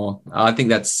agree more. I think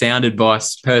that's sound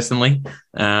advice personally.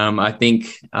 I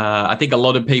think a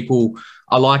lot of people,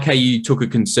 I like how you took a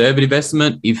conservative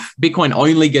estimate. If Bitcoin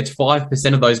only gets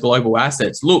 5% of those global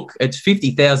assets, look, it's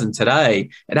 50,000 today.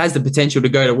 It has the potential to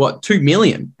go to 2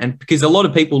 million. And because a lot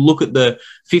of people look at the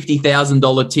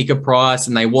 $50,000 ticker price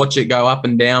and they watch it go up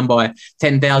and down by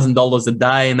 $10,000 a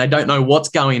day and they don't know what's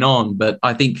going on. But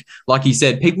I think, like you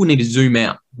said, people need to zoom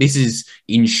out. This is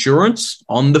insurance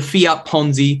on the fiat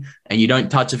Ponzi, and you don't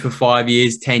touch it for 5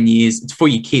 years, 10 years. It's for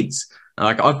your kids.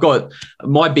 Like, I've got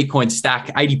my Bitcoin stack,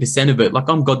 80% of it. Like,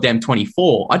 I'm goddamn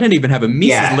 24. I don't even have a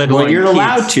missus, let alone you're kids.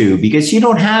 Allowed to, because you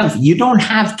don't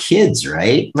have kids,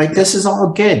 right? Like, this is all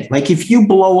good. Like, if you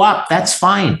blow up, that's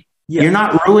fine. Yeah. You're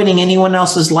not ruining anyone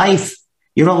else's life.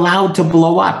 You're allowed to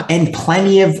blow up. And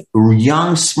plenty of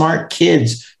young, smart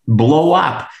kids blow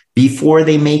up before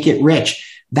they make it rich.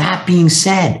 That being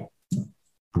said,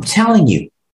 I'm telling you,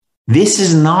 this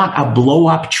is not a blow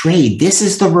up trade. This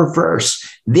is the reverse.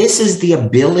 This is the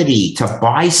ability to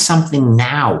buy something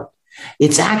now.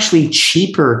 It's actually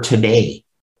cheaper today.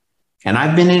 And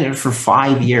I've been in it for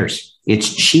 5 years.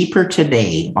 It's cheaper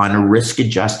today on a risk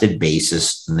adjusted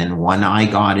basis than when I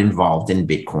got involved in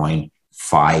Bitcoin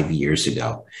 5 years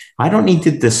ago. I don't need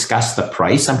to discuss the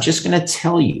price. I'm just going to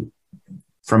tell you,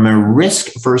 from a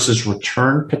risk versus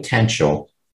return potential,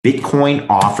 Bitcoin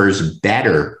offers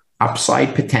better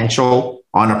upside potential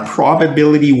on a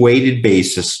probability weighted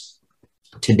basis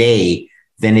today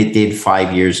than it did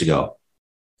 5 years ago.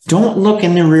 Don't look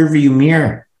in the rearview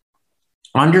mirror.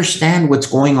 Understand what's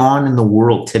going on in the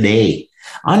world today.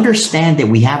 Understand that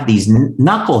we have these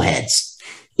knuckleheads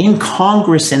in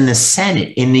Congress and the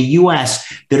Senate in the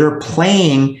US that are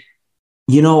playing,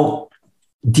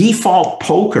 default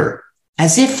poker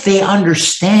as if they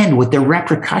understand what the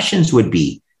repercussions would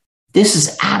be. This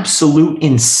is absolute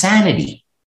insanity.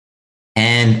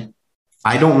 And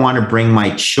I don't want to bring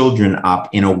my children up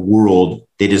in a world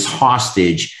that is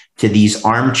hostage to these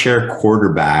armchair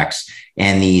quarterbacks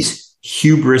and these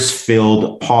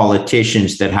hubris-filled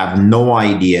politicians that have no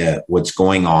idea what's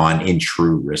going on in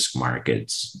true risk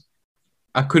markets.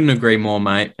 I couldn't agree more,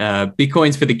 mate.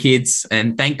 Bitcoin's for the kids,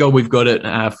 and thank God we've got it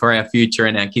for our future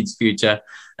and our kids' future.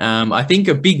 I think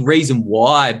a big reason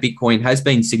why Bitcoin has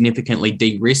been significantly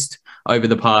de-risked over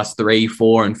the past 3,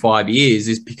 4, and 5 years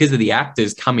is because of the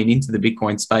actors coming into the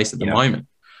Bitcoin space at the moment.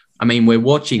 I mean, we're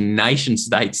watching nation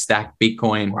states stack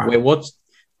Bitcoin. Wow. We're watching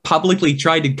publicly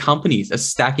traded companies are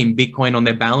stacking Bitcoin on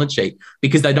their balance sheet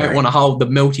because they don't want to hold the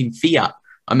melting fiat.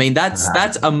 I mean,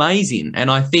 that's amazing. And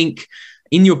I think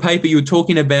in your paper, you were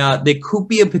talking about there could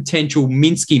be a potential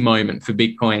Minsky moment for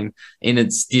Bitcoin in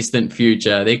its distant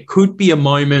future. There could be a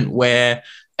moment where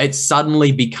it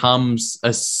suddenly becomes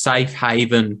a safe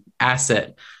haven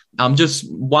asset. I'm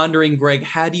just wondering, Greg,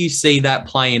 how do you see that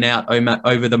playing out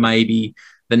over the maybe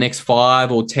the next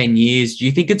 5 or 10 years? Do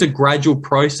you think it's a gradual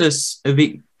process of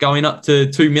it going up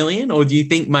to 2 million? Or do you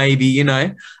think maybe, you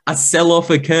know, a sell-off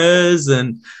occurs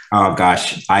and... Oh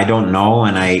gosh, I don't know.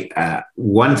 And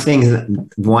one thing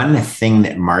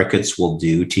that markets will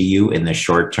do to you in the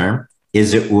short term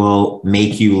is it will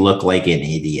make you look like an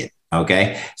idiot.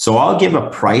 Okay. So I'll give a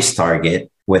price target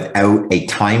without a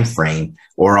time frame,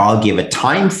 or I'll give a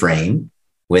time frame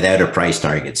without a price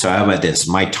target. So how about this?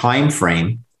 My time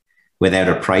frame without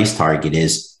a price target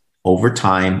is over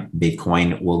time,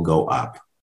 Bitcoin will go up.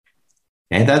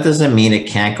 And that doesn't mean it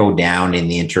can't go down in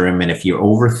the interim. And if you're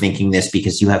overthinking this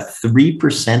because you have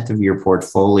 3% of your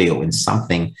portfolio in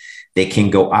something that can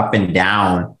go up and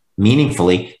down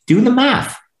meaningfully, do the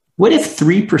math. What if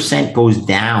 3% goes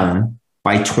down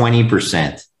by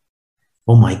 20%?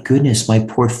 Oh my goodness, my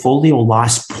portfolio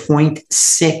lost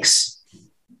 0.6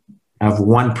 of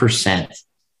 1%.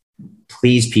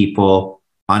 Please, people,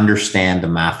 understand the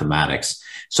mathematics.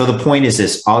 So the point is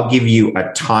this: I'll give you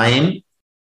a time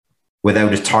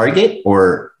without a target,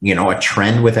 or, you know, a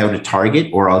trend without a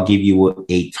target, or I'll give you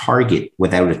a target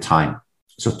without a time.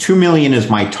 So 2 million is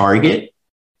my target.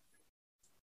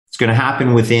 It's going to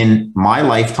happen within my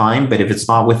lifetime, but if it's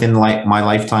not within my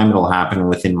lifetime, it'll happen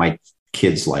within my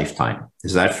kid's lifetime.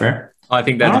 Is that fair? I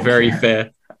think that's very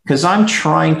fair. Because I'm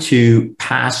trying to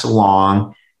pass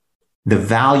along the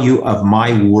value of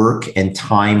my work and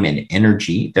time and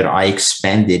energy that I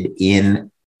expended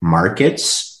in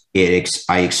markets.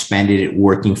 I expended it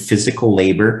working physical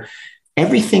labor,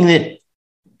 everything that,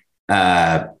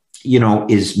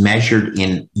 is measured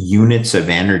in units of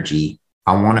energy.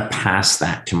 I want to pass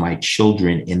that to my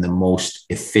children in the most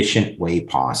efficient way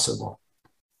possible.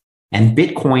 And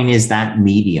Bitcoin is that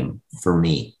medium for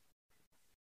me.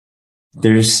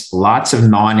 There's lots of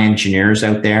non-engineers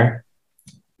out there.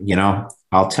 You know,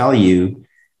 I'll tell you,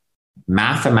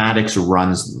 mathematics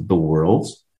runs the world.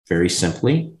 Very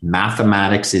simply,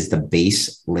 mathematics is the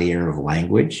base layer of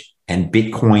language, and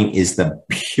Bitcoin is the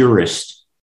purest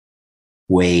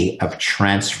way of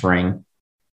transferring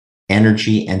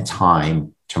energy and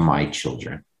time to my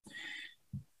children.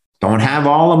 Don't have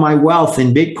all of my wealth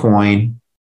in Bitcoin.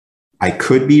 I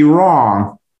could be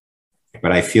wrong,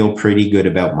 but I feel pretty good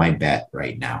about my bet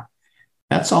right now.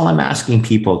 That's all I'm asking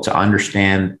people to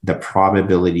understand: the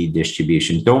probability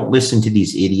distribution. Don't listen to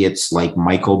these idiots like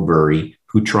Michael Burry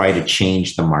who try to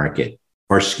change the market,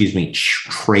 or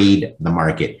trade the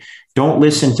market. Don't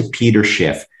listen to Peter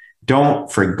Schiff. Don't,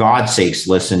 for God's sakes,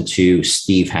 listen to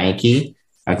Steve Hanke,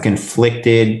 a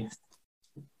conflicted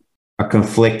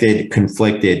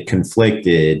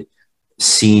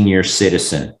senior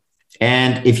citizen.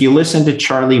 And if you listen to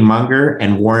Charlie Munger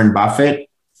and Warren Buffett,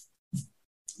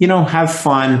 you know, have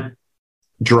fun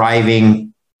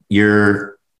driving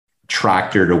your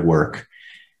tractor to work.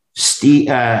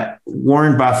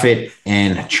 Warren Buffett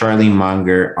and Charlie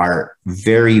Munger are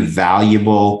very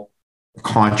valuable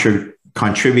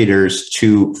contributors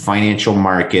to financial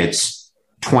markets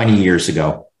 20 years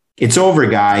ago. It's over,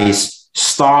 guys.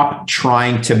 Stop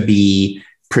trying to be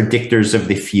predictors of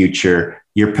the future.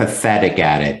 You're pathetic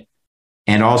at it.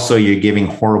 And also, you're giving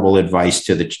horrible advice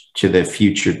to the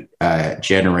future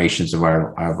generations of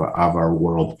our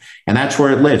world, and that's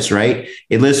where it lives, right?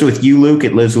 It lives with you, Luke.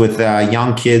 It lives with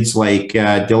young kids like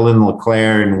Dylan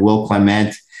LeClaire and Will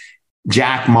Clement,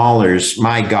 Jack Mallers.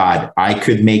 My God, I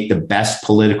could make the best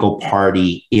political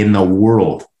party in the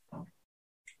world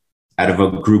out of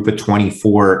a group of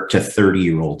 24 to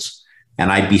 30-year-olds,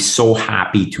 and I'd be so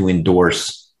happy to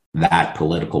endorse that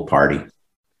political party.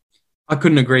 I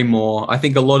couldn't agree more. I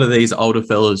think a lot of these older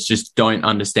fellas just don't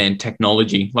understand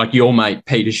technology, like your mate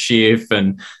Peter Schiff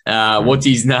and what's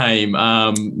his name,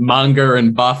 Munger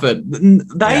and Buffett.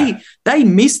 They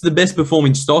missed the best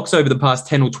performing stocks over the past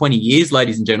 10 or 20 years,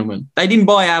 ladies and gentlemen. They didn't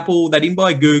buy Apple. They didn't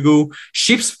buy Google.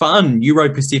 Schiff's fund, Euro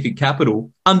Pacific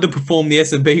Capital, underperformed the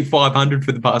S&P 500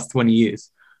 for the past 20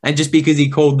 years. And just because he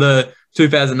called the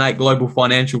 2008 global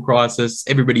financial crisis,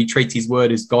 everybody treats his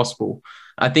word as gospel.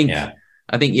 I think,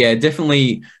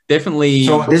 definitely.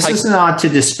 So this is not to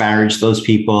disparage those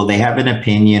people. They have an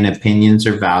opinion. Opinions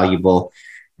are valuable.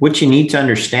 What you need to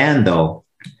understand, though,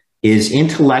 is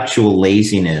intellectual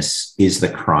laziness is the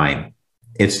crime.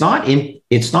 It's not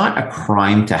a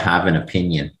crime to have an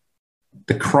opinion.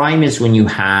 The crime is when you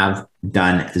have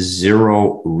done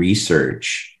zero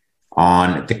research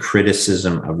on the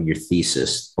criticism of your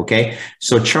thesis. Okay,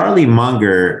 so Charlie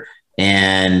Munger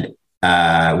and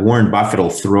Warren Buffett will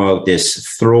throw out this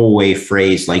throwaway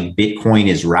phrase like Bitcoin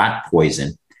is rat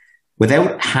poison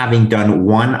without having done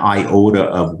one iota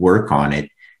of work on it.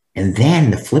 And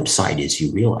then the flip side is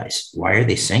you realize, why are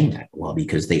they saying that? Well,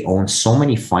 because they own so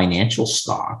many financial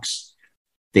stocks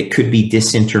that could be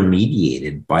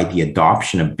disintermediated by the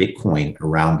adoption of Bitcoin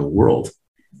around the world.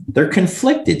 They're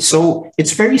conflicted. So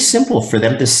it's very simple for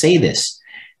them to say this.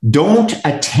 Don't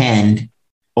attend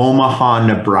Omaha,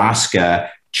 Nebraska,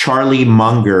 Charlie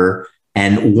Munger,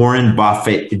 and Warren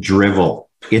Buffett drivel.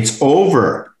 It's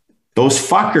over. Those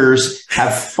fuckers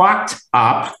have fucked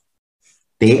up.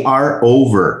 They are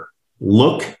over.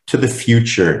 Look to the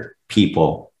future,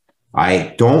 people.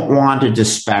 I don't want to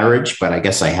disparage, but I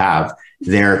guess I have,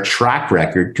 their track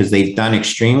record because they've done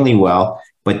extremely well.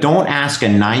 But don't ask a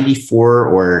 94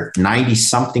 or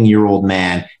 90-something-year-old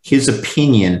man his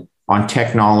opinion on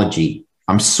technology.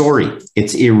 I'm sorry.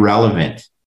 It's irrelevant.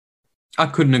 I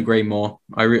couldn't agree more.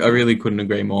 I really couldn't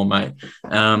agree more, mate.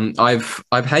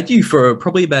 I've had you for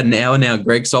probably about an hour now,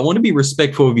 Greg, so I want to be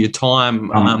respectful of your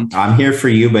time. I'm here for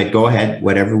you, but go ahead,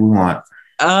 whatever we want.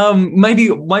 Maybe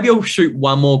I'll shoot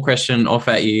one more question off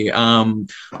at you.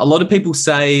 A lot of people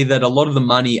say that a lot of the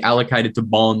money allocated to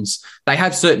bonds, they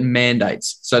have certain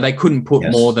mandates, so they couldn't put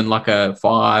more than like a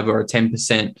 5 or a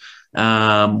 10%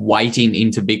 weighting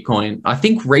into Bitcoin. I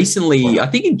think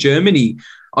in Germany,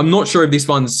 I'm not sure if this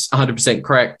one's 100%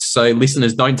 correct, so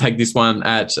listeners, don't take this one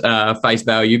at face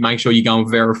value. Make sure you go and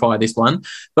verify this one.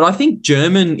 But I think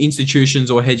German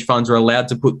institutions or hedge funds are allowed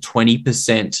to put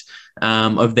 20%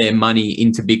 of their money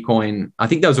into Bitcoin. I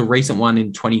think there was a recent one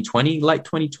in 2020, late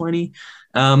 2020.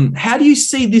 How do you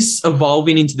see this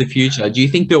evolving into the future? Do you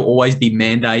think there'll always be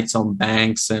mandates on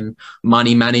banks and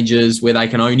money managers where they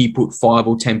can only put 5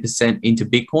 or 10% into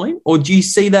Bitcoin? Or do you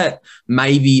see that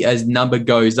maybe as number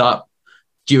goes up,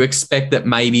 do you expect that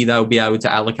maybe they'll be able to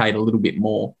allocate a little bit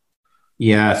more?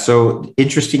 Yeah, so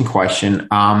interesting question.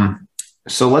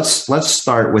 So let's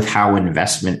start with how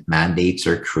investment mandates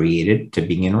are created to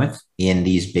begin with in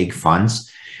these big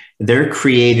funds. They're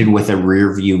created with a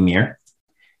rear view mirror.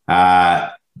 A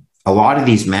lot of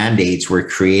these mandates were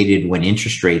created when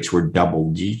interest rates were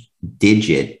double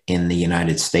digit in the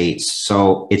United States.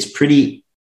 So it's pretty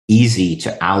easy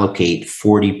to allocate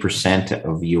 40%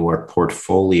 of your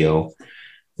portfolio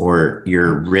or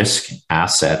your risk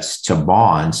assets to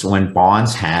bonds when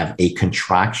bonds have a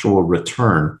contractual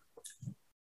return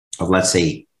of, let's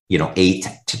say, 8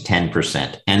 to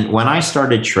 10%. And when I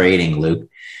started trading, Luke,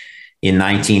 in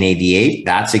 1988,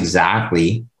 that's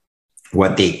exactly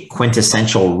what the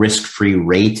quintessential risk-free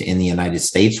rate in the United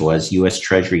States was. US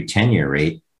Treasury 10-year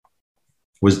rate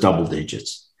was double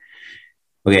digits.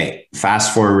 Okay,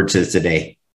 fast forward to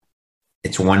today.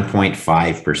 It's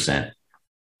 1.5%.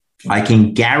 I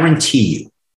can guarantee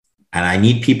you, and I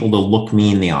need people to look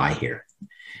me in the eye here,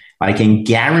 I can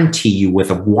guarantee you with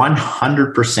a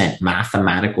 100%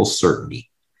 mathematical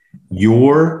certainty,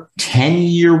 your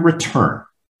 10-year return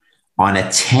on a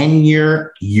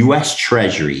 10-year US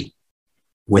Treasury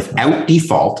without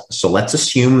default, so let's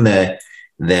assume the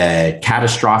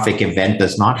catastrophic event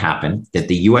does not happen, that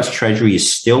the US Treasury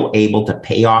is still able to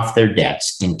pay off their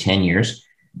debts in 10 years,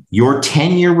 your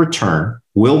 10-year return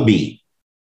will be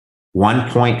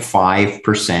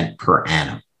 1.5% per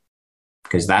annum,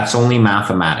 because that's only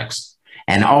mathematics.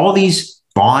 And all these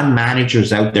bond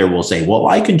managers out there will say, well,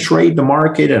 I can trade the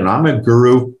market and I'm a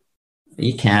guru.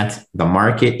 You can't. The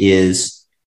market is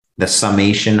the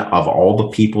summation of all the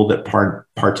people that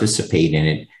participate in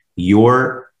it.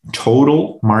 Your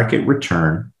total market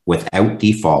return without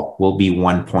default will be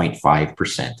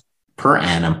 1.5% per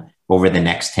annum over the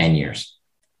next 10 years.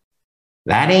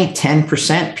 That ain't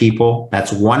 10%, people.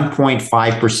 That's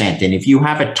 1.5%. And if you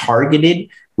have a targeted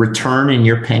return in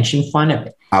your pension fund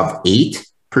of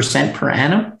 8% per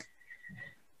annum,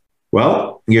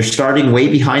 well, you're starting way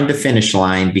behind the finish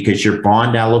line because your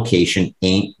bond allocation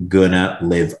ain't gonna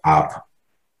live up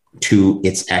to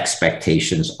its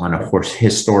expectations on a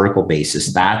historical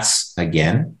basis. That's,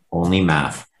 again, only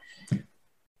math.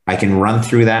 I can run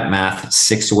through that math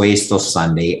 6 ways till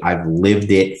Sunday. I've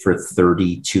lived it for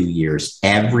 32 years.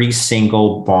 Every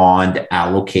single bond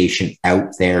allocation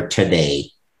out there today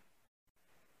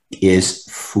is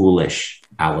foolish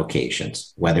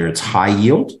allocations, whether it's high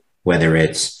yield, whether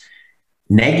it's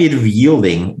negative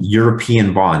yielding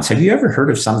European bonds. Have you ever heard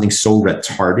of something so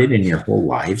retarded in your whole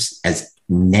lives as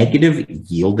negative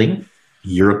yielding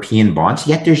European bonds?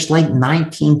 Yet there's like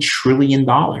 $19 trillion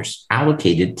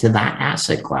allocated to that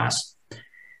asset class.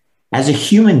 As a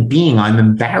human being, I'm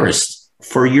embarrassed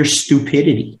for your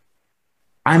stupidity.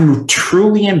 I'm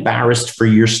truly embarrassed for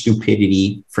your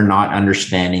stupidity for not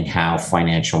understanding how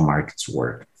financial markets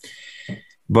work.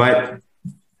 But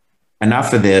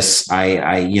enough of this.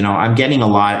 I'm getting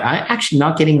I'm actually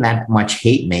not getting that much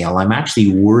hate mail. I'm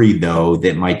actually worried though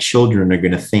that my children are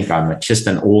going to think I'm just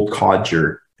an old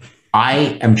codger.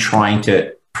 I am trying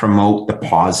to promote the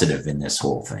positive in this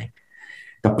whole thing.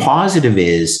 The positive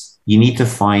is you need to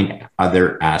find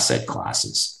other asset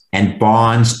classes, and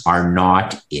bonds are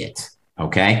not it.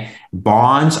 Okay.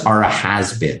 Bonds are a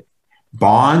has-been.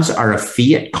 Bonds are a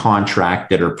fiat contract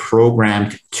that are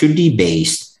programmed to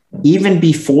debase even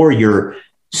before your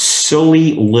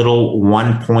silly little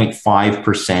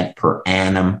 1.5% per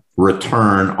annum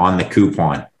return on the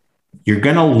coupon. You're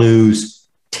going to lose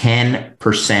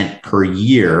 10% per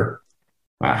year.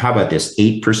 How about this?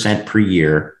 8% per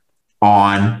year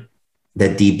on the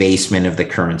debasement of the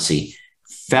currency.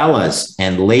 Fellas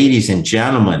and ladies and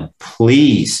gentlemen,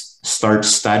 please start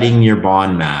studying your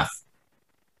bond math.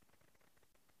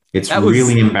 It's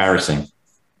really embarrassing.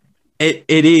 It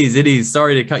is.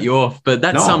 Sorry to cut you off, but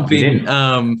that's something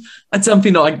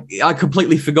I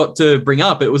completely forgot to bring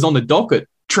up. It was on the docket.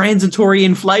 Transitory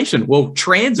inflation. Well,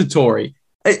 transitory.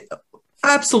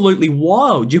 Absolutely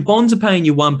wild. Your bonds are paying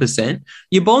you 1%.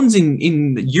 Your bonds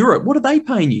in Europe, what are they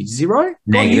paying you? Zero?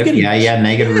 Negative.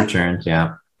 Negative returns.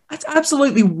 Yeah. That's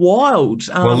absolutely wild.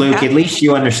 Well, Luke, at least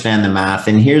you understand the math.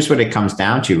 And here's what it comes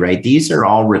down to, right? These are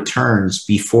all returns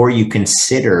before you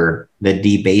consider the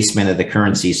debasement of the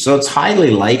currency. So it's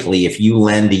highly likely if you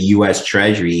lend the U.S.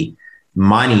 Treasury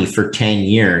money for 10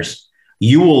 years,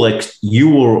 you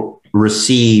will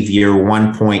receive your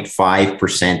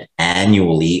 1.5%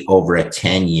 annually over a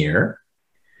 10-year,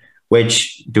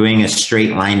 which, doing a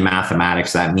straight line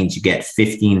mathematics, that means you get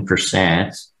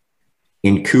 15%.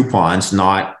 In coupons,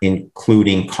 not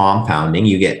including compounding,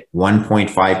 you get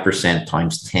 1.5%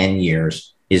 times 10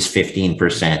 years is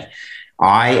 15%.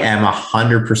 I am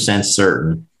 100%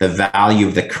 certain the value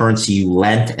of the currency you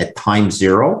lent at time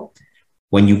 0,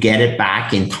 when you get it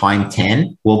back in time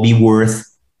 10, will be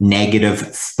worth negative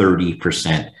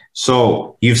 30%.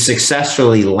 So you've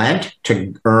successfully lent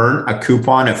to earn a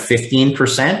coupon of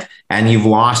 15%, and you've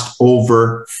lost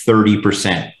over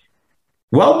 30%.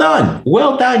 Well done.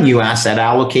 Well done, you asset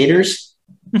allocators.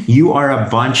 You are a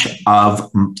bunch of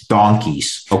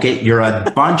donkeys. Okay. You're a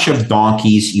bunch of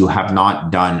donkeys. You have not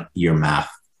done your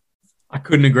math. I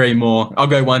couldn't agree more. I'll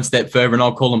go one step further and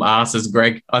I'll call them asses,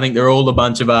 Greg. I think they're all a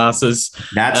bunch of asses.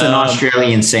 That's an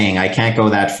Australian saying. I can't go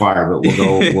that far, but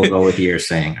we'll go with your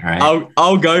saying. All right.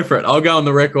 I'll go for it. I'll go on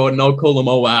the record and I'll call them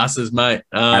all asses, mate.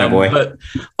 But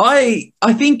I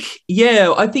think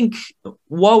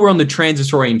while we're on the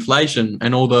transitory inflation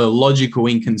and all the logical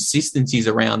inconsistencies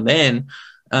around then,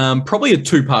 probably a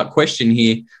two-part question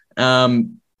here.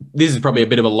 This is probably a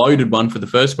bit of a loaded one for the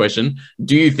first question.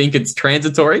 Do you think it's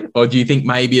transitory, or do you think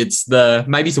maybe it's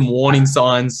maybe some warning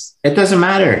signs? It doesn't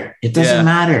matter. It doesn't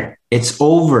matter. It's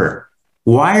over.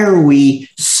 Why are we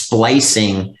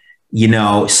splicing,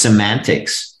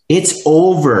 semantics? It's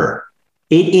over.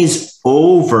 It is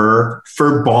over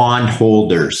for bond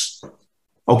holders.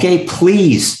 Okay,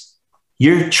 please.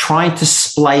 You're trying to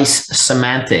splice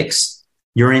semantics.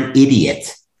 You're an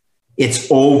idiot.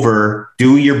 It's over.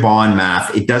 Do your bond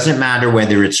math. It doesn't matter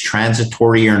whether it's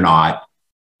transitory or not.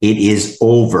 It is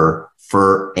over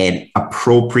for an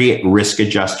appropriate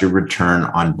risk-adjusted return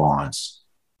on bonds.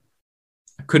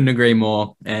 I couldn't agree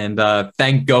more. And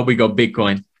thank God we got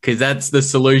Bitcoin, because that's the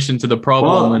solution to the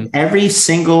problem. Well, every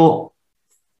single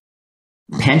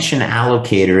pension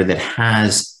allocator that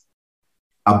has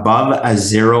above a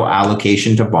 0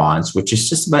 allocation to bonds, which is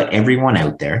just about everyone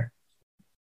out there,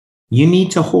 you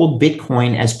need to hold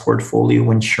Bitcoin as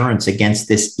portfolio insurance against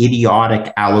this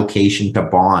idiotic allocation to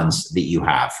bonds that you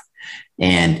have.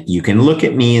 And you can look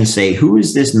at me and say, who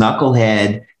is this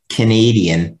knucklehead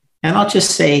Canadian? And I'll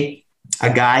just say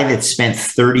a guy that spent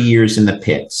 30 years in the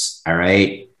pits, all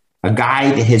right? A guy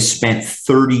that has spent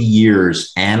 30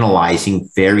 years analyzing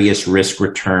various risk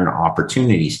return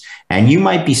opportunities. And you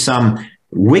might be some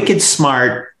wicked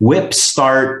smart whip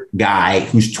start guy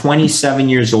who's 27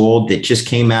 years old that just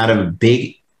came out of a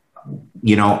big,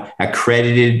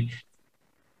 accredited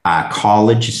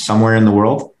college somewhere in the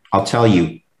world. I'll tell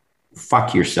you,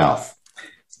 fuck yourself.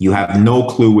 You have no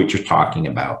clue what you're talking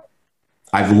about.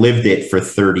 I've lived it for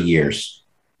 30 years.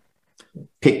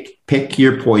 Pick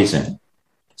your poison.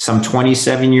 Some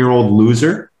 27-year-old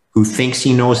loser who thinks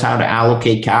he knows how to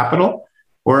allocate capital,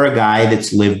 or a guy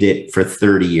that's lived it for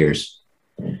 30 years.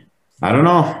 I don't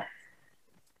know.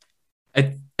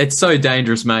 It's so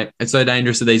dangerous, mate. It's so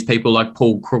dangerous that these people like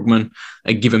Paul Krugman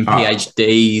are given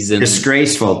PhDs. And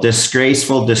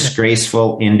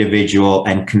disgraceful individual,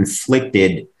 and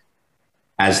conflicted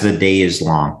as the day is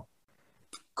long.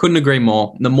 Couldn't agree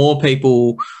more. The more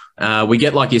people we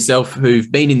get like yourself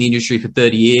who've been in the industry for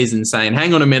 30 years and saying,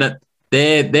 hang on a minute,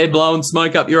 they're blowing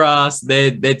smoke up your ass.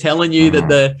 They're telling you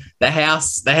that the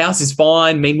house is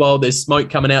fine. Meanwhile, there's smoke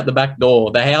coming out the back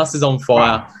door. The house is on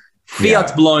fire.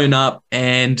 Fiat's blown up,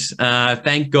 and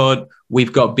thank God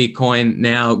we've got Bitcoin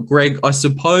now. Greg, I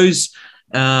suppose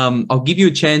I'll give you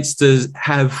a chance to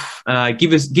have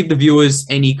give the viewers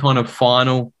any kind of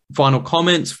final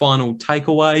comments, final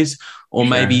takeaways, or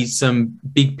maybe some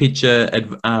big picture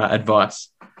advice.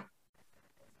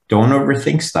 Don't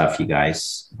overthink stuff, you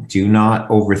guys. Do not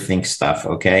overthink stuff,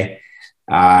 okay?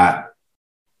 I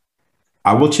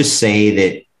will just say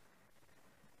that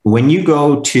when you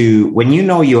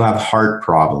know you have heart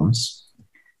problems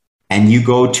and you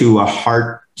go to a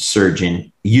heart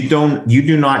surgeon, you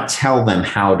do not tell them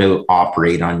how to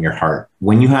operate on your heart.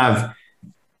 When you have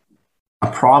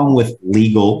a problem with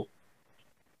legal,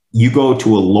 you go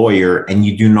to a lawyer and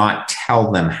you do not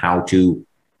tell them how to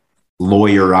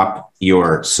lawyer up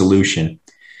your solution.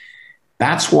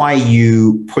 That's why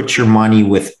you put your money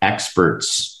with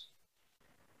experts.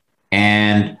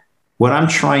 And what I'm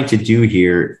trying to do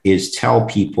here is tell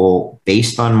people,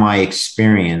 based on my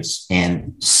experience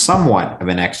and somewhat of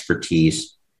an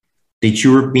expertise, that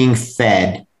you're being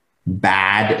fed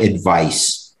bad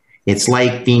advice. It's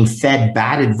like being fed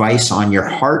bad advice on your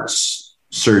heart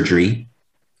surgery,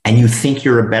 and you think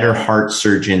you're a better heart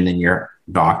surgeon than your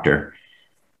doctor.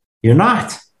 You're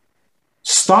not.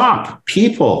 Stop,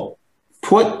 people.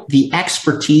 Put the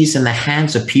expertise in the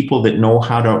hands of people that know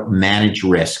how to manage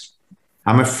risk.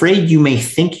 I'm afraid you may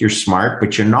think you're smart,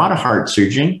 but you're not a heart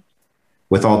surgeon,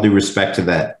 with all due respect to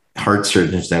the heart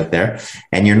surgeons out there,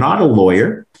 and you're not a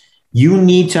lawyer. You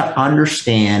need to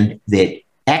understand that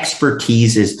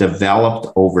expertise is developed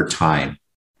over time.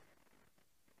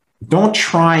 Don't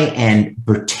try and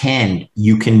pretend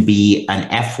you can be an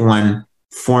F1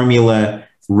 Formula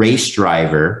race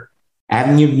driver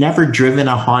and you've never driven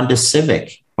a Honda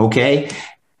Civic, okay?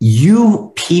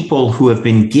 You people who have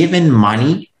been given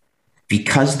money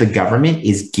because the government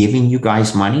is giving you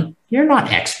guys money, you're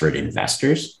not expert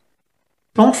investors.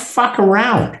 Don't fuck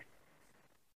around.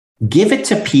 Give it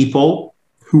to people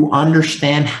who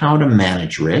understand how to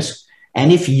manage risk.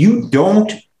 And if you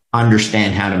don't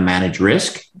understand how to manage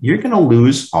risk, you're going to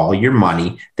lose all your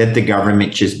money that the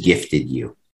government just gifted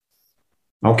you.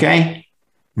 Okay?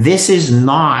 This is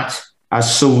not a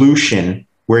solution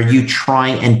where you try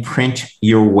and print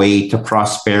your way to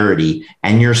prosperity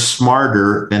and you're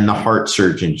smarter than the heart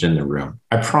surgeons in the room.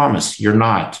 I promise you're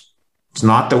not. It's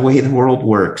not the way the world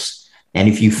works. And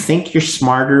if you think you're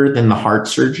smarter than the heart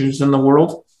surgeons in the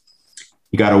world,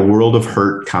 you got a world of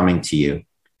hurt coming to you.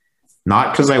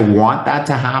 Not because I want that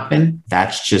to happen.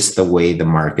 That's just the way the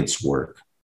markets work.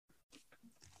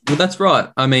 Well, that's right.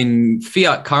 I mean,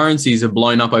 fiat currencies have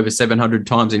blown up over 700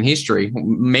 times in history.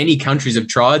 Many countries have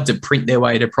tried to print their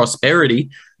way to prosperity.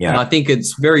 Yeah. And I think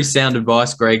it's very sound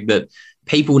advice, Greg, that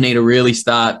people need to really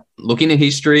start looking at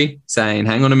history, saying,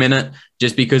 hang on a minute,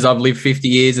 just because I've lived 50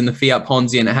 years in the fiat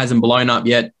Ponzi and it hasn't blown up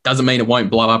yet, doesn't mean it won't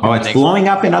blow up. Oh, it's blowing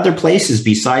up in other places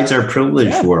besides our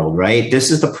privileged world, right? This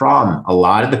is the problem. A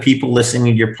lot of the people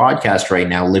listening to your podcast right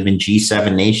now live in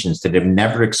G7 nations that have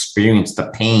never experienced the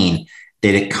pain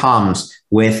that it comes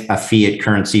with a fiat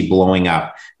currency blowing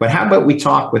up. But how about we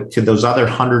talk to those other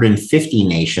 150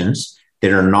 nations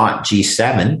that are not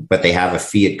G7, but they have a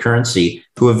fiat currency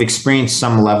who have experienced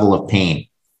some level of pain.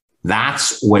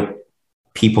 That's what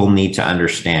people need to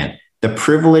understand. The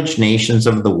privileged nations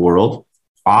of the world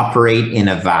operate in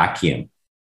a vacuum,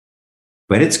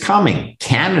 but it's coming.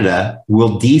 Canada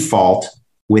will default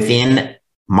within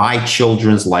my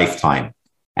children's lifetime,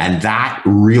 and that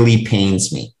really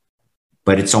pains me,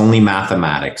 but it's only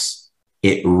mathematics.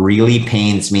 It really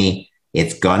pains me.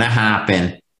 It's going to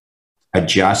happen.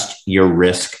 Adjust your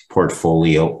risk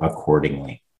portfolio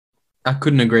accordingly. I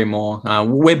couldn't agree more.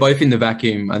 We're both in the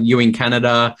vacuum. You in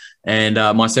Canada and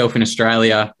myself in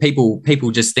Australia. People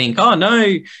just think, oh,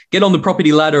 no, get on the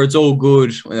property ladder. It's all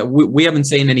good. We haven't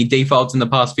seen any defaults in the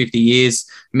past 50 years.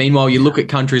 Meanwhile, you look at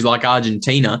countries like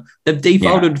Argentina. They've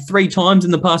defaulted 3 times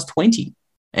in the past 20.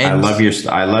 And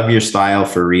I love your style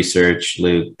for research,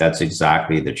 Luke. That's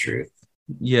exactly the truth.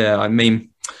 Yeah, I mean,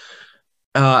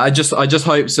 I just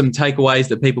hope some takeaways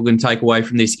that people can take away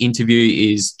from this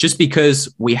interview is just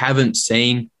because we haven't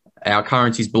seen our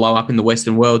currencies blow up in the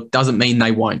Western world doesn't mean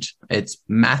they won't. It's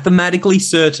mathematically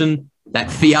certain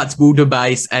that fiats will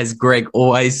debase, as Greg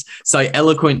always so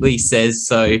eloquently says.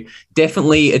 So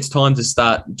definitely it's time to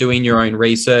start doing your own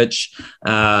research.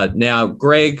 Now,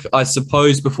 Greg, I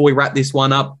suppose before we wrap this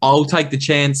one up, I'll take the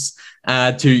chance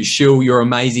to shill your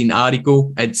amazing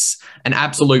article. It's an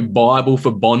absolute Bible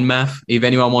for bond math. If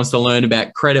anyone wants to learn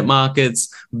about credit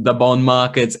markets, the bond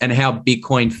markets, and how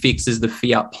Bitcoin fixes the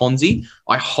fiat Ponzi,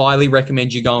 I highly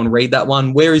recommend you go and read that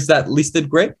one. Where is that listed,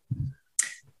 Greg?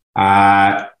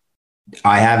 I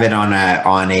have it on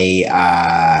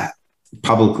a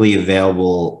publicly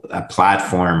available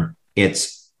platform.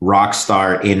 It's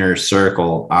Rockstar Inner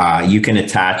Circle. You can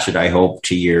attach it, I hope,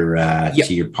 to your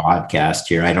to your podcast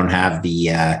here. I don't have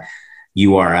the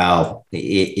URL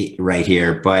right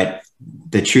here, but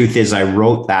the truth is, I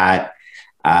wrote that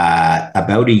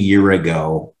about a year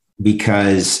ago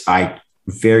because I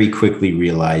very quickly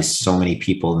realized so many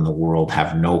people in the world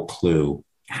have no clue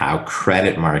how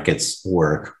credit markets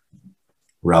work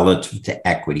relative to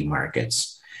equity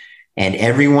markets. And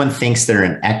everyone thinks they're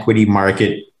an equity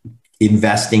market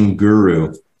investing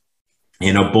guru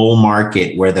in a bull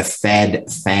market where the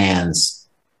Fed fans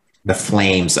the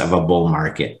flames of a bull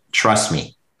market. Trust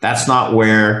me, that's not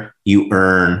where you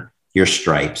earn your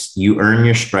stripes. You earn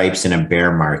your stripes in a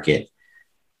bear market.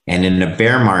 And in a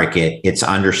bear market, it's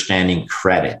understanding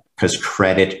credit, because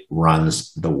credit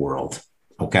runs the world.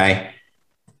 Okay?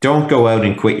 Don't go out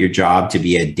and quit your job to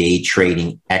be a day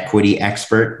trading equity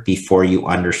expert before you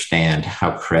understand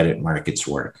how credit markets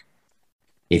work.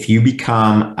 If you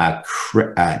become an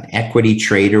equity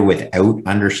trader without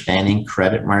understanding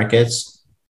credit markets,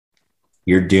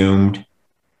 you're doomed.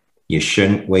 You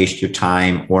shouldn't waste your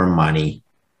time or money,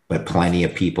 but plenty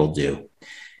of people do.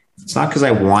 It's not because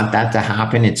I want that to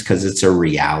happen. It's because it's a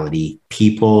reality.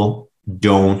 People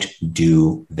don't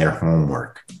do their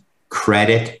homework.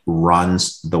 Credit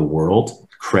runs the world.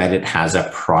 Credit has a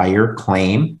prior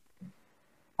claim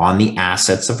on the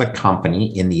assets of a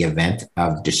company in the event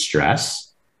of distress.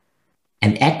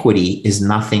 And equity is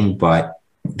nothing but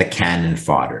the cannon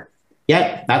fodder.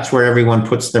 Yet that's where everyone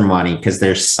puts their money, because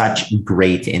they're such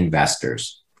great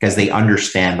investors, because they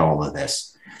understand all of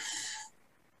this.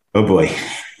 Oh boy.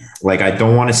 Like, I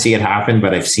don't want to see it happen,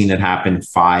 but I've seen it happen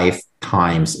 5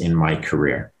 times in my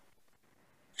career.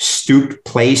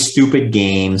 Play stupid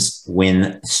games,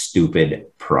 win stupid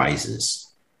prizes.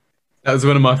 That was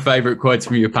one of my favorite quotes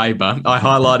from your paper. I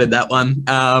highlighted that one.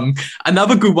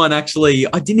 Another good one, actually,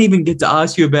 I didn't even get to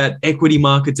ask you about equity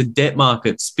markets and debt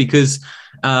markets, because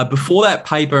before that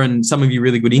paper and some of your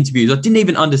really good interviews, I didn't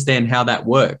even understand how that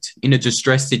worked in a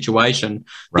distressed situation.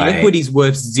 Right. The equity's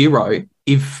worth 0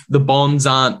 if the bonds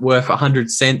aren't worth 100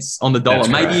 cents on the dollar. That's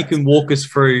Maybe correct. You can walk us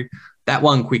through that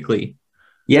one quickly.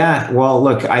 Yeah, well,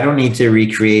 look, I don't need to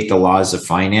recreate the laws of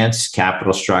finance,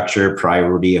 capital structure,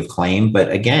 priority of claim. But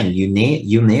again, you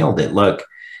nailed it. Look,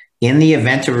 in the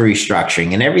event of a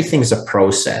restructuring, and everything's a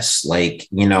process, like,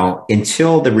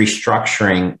 until the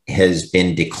restructuring has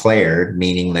been declared,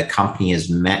 meaning the company has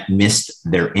missed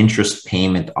their interest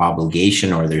payment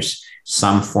obligation, or there's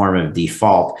some form of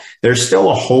default, there's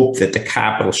still a hope that the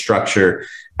capital structure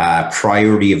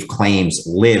priority of claims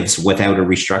lives without a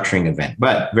restructuring event.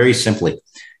 But very simply,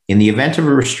 in the event of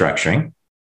a restructuring,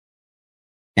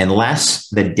 unless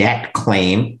the debt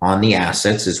claim on the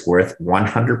assets is worth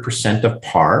 100% of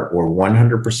par or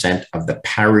 100% of the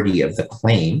parity of the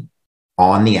claim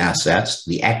on the assets,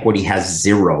 the equity has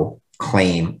 0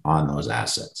 claim on those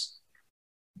assets.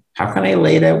 How can I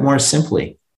lay it out more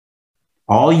simply?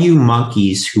 All you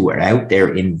monkeys who are out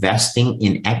there investing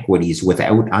in equities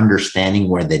without understanding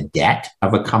where the debt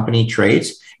of a company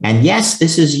trades, and yes,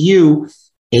 this is you,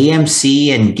 AMC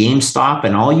and GameStop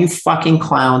and all you fucking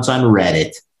clowns on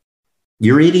Reddit,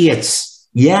 you're idiots.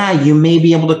 Yeah, you may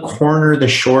be able to corner the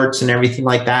shorts and everything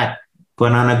like that,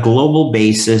 but on a global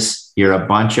basis, you're a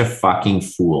bunch of fucking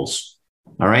fools.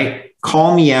 All right?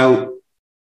 Call me out,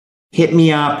 hit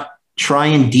me up, try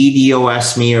and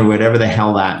DDoS me or whatever the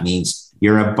hell that means.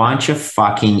 You're a bunch of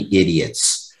fucking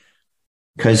idiots,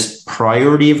 because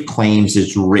priority of claims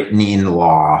is written in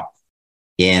law,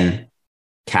 in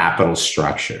capital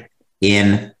structure,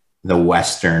 in the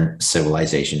Western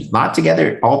civilization. Not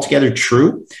altogether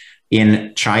true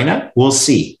in China. We'll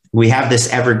see. We have this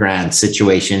Evergrande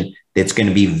situation that's going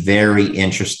to be very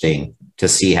interesting to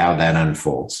see how that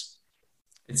unfolds.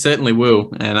 It certainly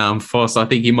will. And Foss, I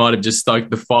think you might have just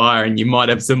stoked the fire, and you might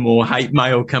have some more hate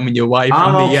mail coming your way.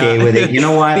 I'm okay with it. You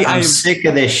know what? I'm sick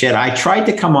of this shit. I tried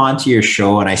to come on to your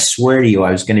show, and I swear to you,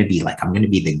 I was going to be like, I'm going to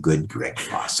be the good Greg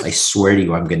Foss. I swear to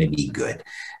you, I'm going to be good.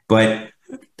 But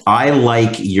I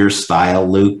like your style,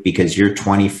 Luke, because you're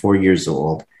 24 years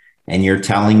old and you're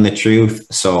telling the truth.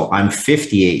 So I'm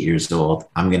 58 years old.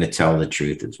 I'm going to tell the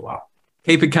truth as well.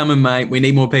 Keep it coming, mate. We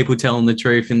need more people telling the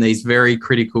truth in these very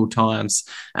critical times.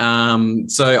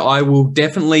 So I will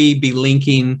definitely be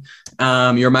linking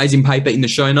your amazing paper in the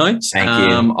show notes. Thank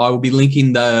you. I will be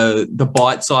linking the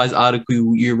bite-sized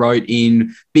article you wrote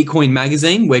in Bitcoin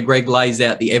Magazine, where Greg lays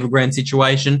out the Evergrande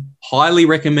situation. Highly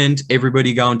recommend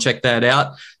everybody go and check that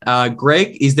out.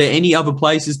 Greg, is there any other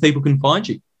places people can find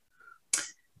you?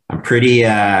 I'm pretty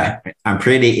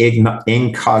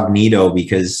incognito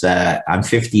because I'm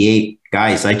 58.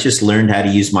 Guys, I just learned how to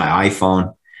use my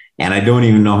iPhone and I don't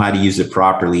even know how to use it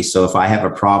properly. So if I have a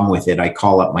problem with it, I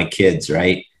call up my kids,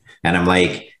 right? And I'm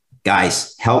like,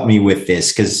 guys, help me with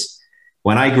this. Because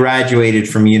when I graduated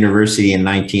from university in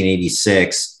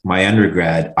 1986, my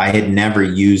undergrad, I had never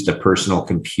used a personal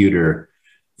computer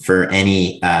for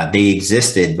any, they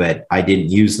existed, but I didn't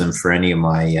use them for any of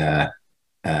my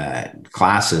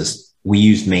classes. We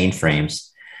used mainframes.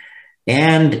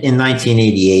 And in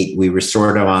 1988, we were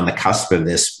sort of on the cusp of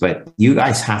this, but you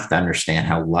guys have to understand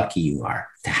how lucky you are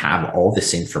to have all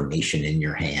this information in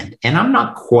your hand. And I'm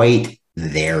not quite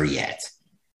there yet.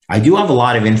 I do have a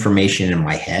lot of information in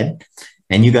my head,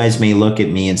 and you guys may look at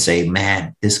me and say,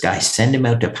 man, this guy, send him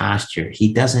out to pasture.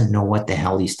 He doesn't know what the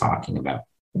hell he's talking about.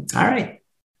 All right.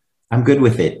 I'm good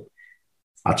with it.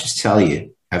 I'll just tell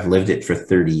you, I've lived it for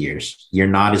 30 years. You're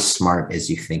not as smart as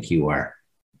you think you are.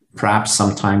 Perhaps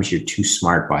sometimes you're too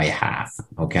smart by half,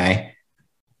 okay?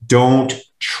 Don't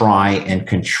try and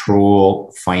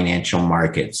control financial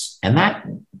markets. And that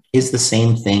is the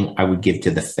same thing I would give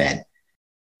to the Fed.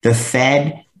 The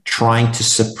Fed trying to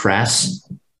suppress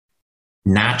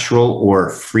natural or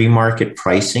free market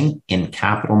pricing in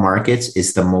capital markets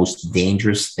is the most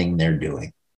dangerous thing they're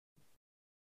doing.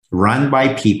 Run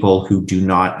by people who do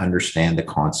not understand the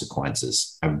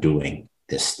consequences of doing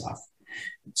this stuff.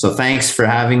 So thanks for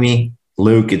having me,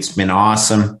 Luke. It's been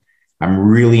awesome. I'm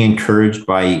really encouraged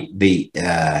by the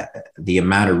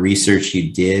amount of research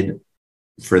you did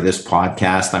for this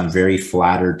podcast. I'm very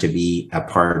flattered to be a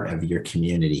part of your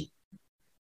community.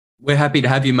 We're happy to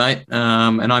have you, mate.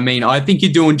 And I mean, I think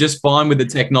you're doing just fine with the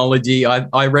technology.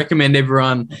 I recommend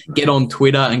everyone get on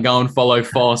Twitter and go and follow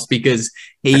Foss because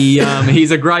he's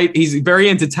very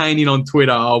entertaining on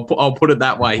Twitter. I'll put it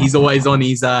that way. He's always on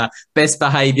his best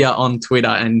behavior on Twitter.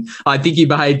 And I think you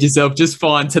behaved yourself just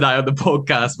fine today on the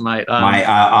podcast, mate.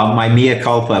 My mea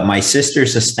culpa. My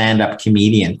sister's a stand-up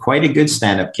comedian, quite a good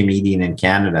stand-up comedian in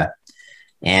Canada.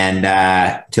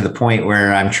 And to the point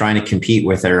where I'm trying to compete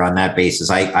with her on that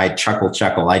basis. I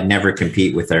chuckle. I'd never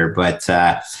compete with her, but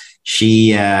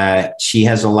she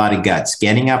has a lot of guts.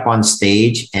 Getting up on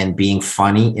stage and being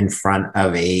funny in front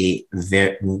of a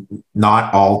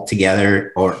not all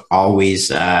together or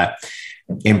always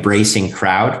embracing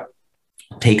crowd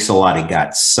takes a lot of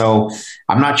guts. So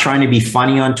I'm not trying to be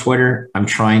funny on Twitter. I'm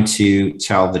trying to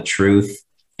tell the truth.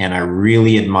 And I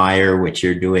really admire what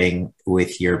you're doing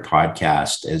with your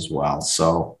podcast as well.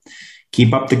 So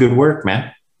keep up the good work,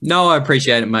 man. No, I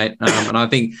appreciate it, mate. And I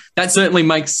think that certainly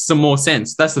makes some more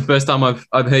sense. That's the first time I've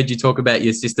heard you talk about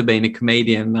your sister being a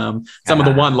comedian. Some of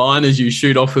the one-liners you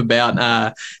shoot off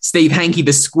about Steve Hanke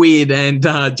the Squid and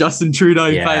Justin Trudeau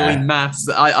failing maths.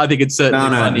 I think it's certainly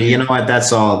funny. You know what?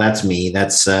 That's all. That's me.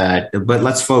 But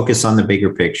let's focus on the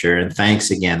bigger picture. And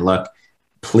thanks again. Look,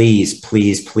 please,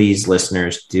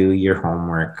 listeners, do your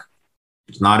homework.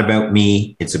 It's not about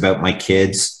me. It's about my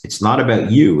kids. It's not about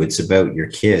you. It's about your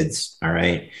kids. All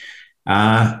right.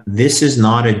 This is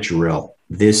not a drill.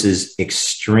 This is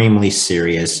extremely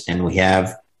serious. And we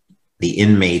have the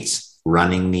inmates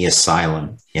running the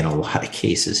asylum in a lot of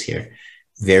cases here.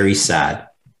 Very sad.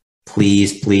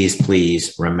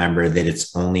 Please remember that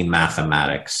it's only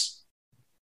mathematics.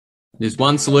 There's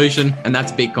one solution, and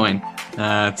that's Bitcoin.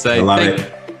 I love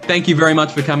it. Thank you very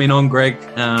much for coming on, Greg.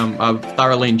 I've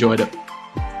thoroughly enjoyed it.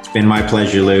 It's been my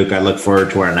pleasure, Luke. I look forward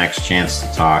to our next chance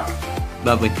to talk.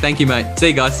 Lovely. Thank you, mate. See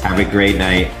you guys. Have a great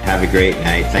night.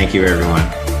 Thank you,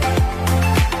 everyone.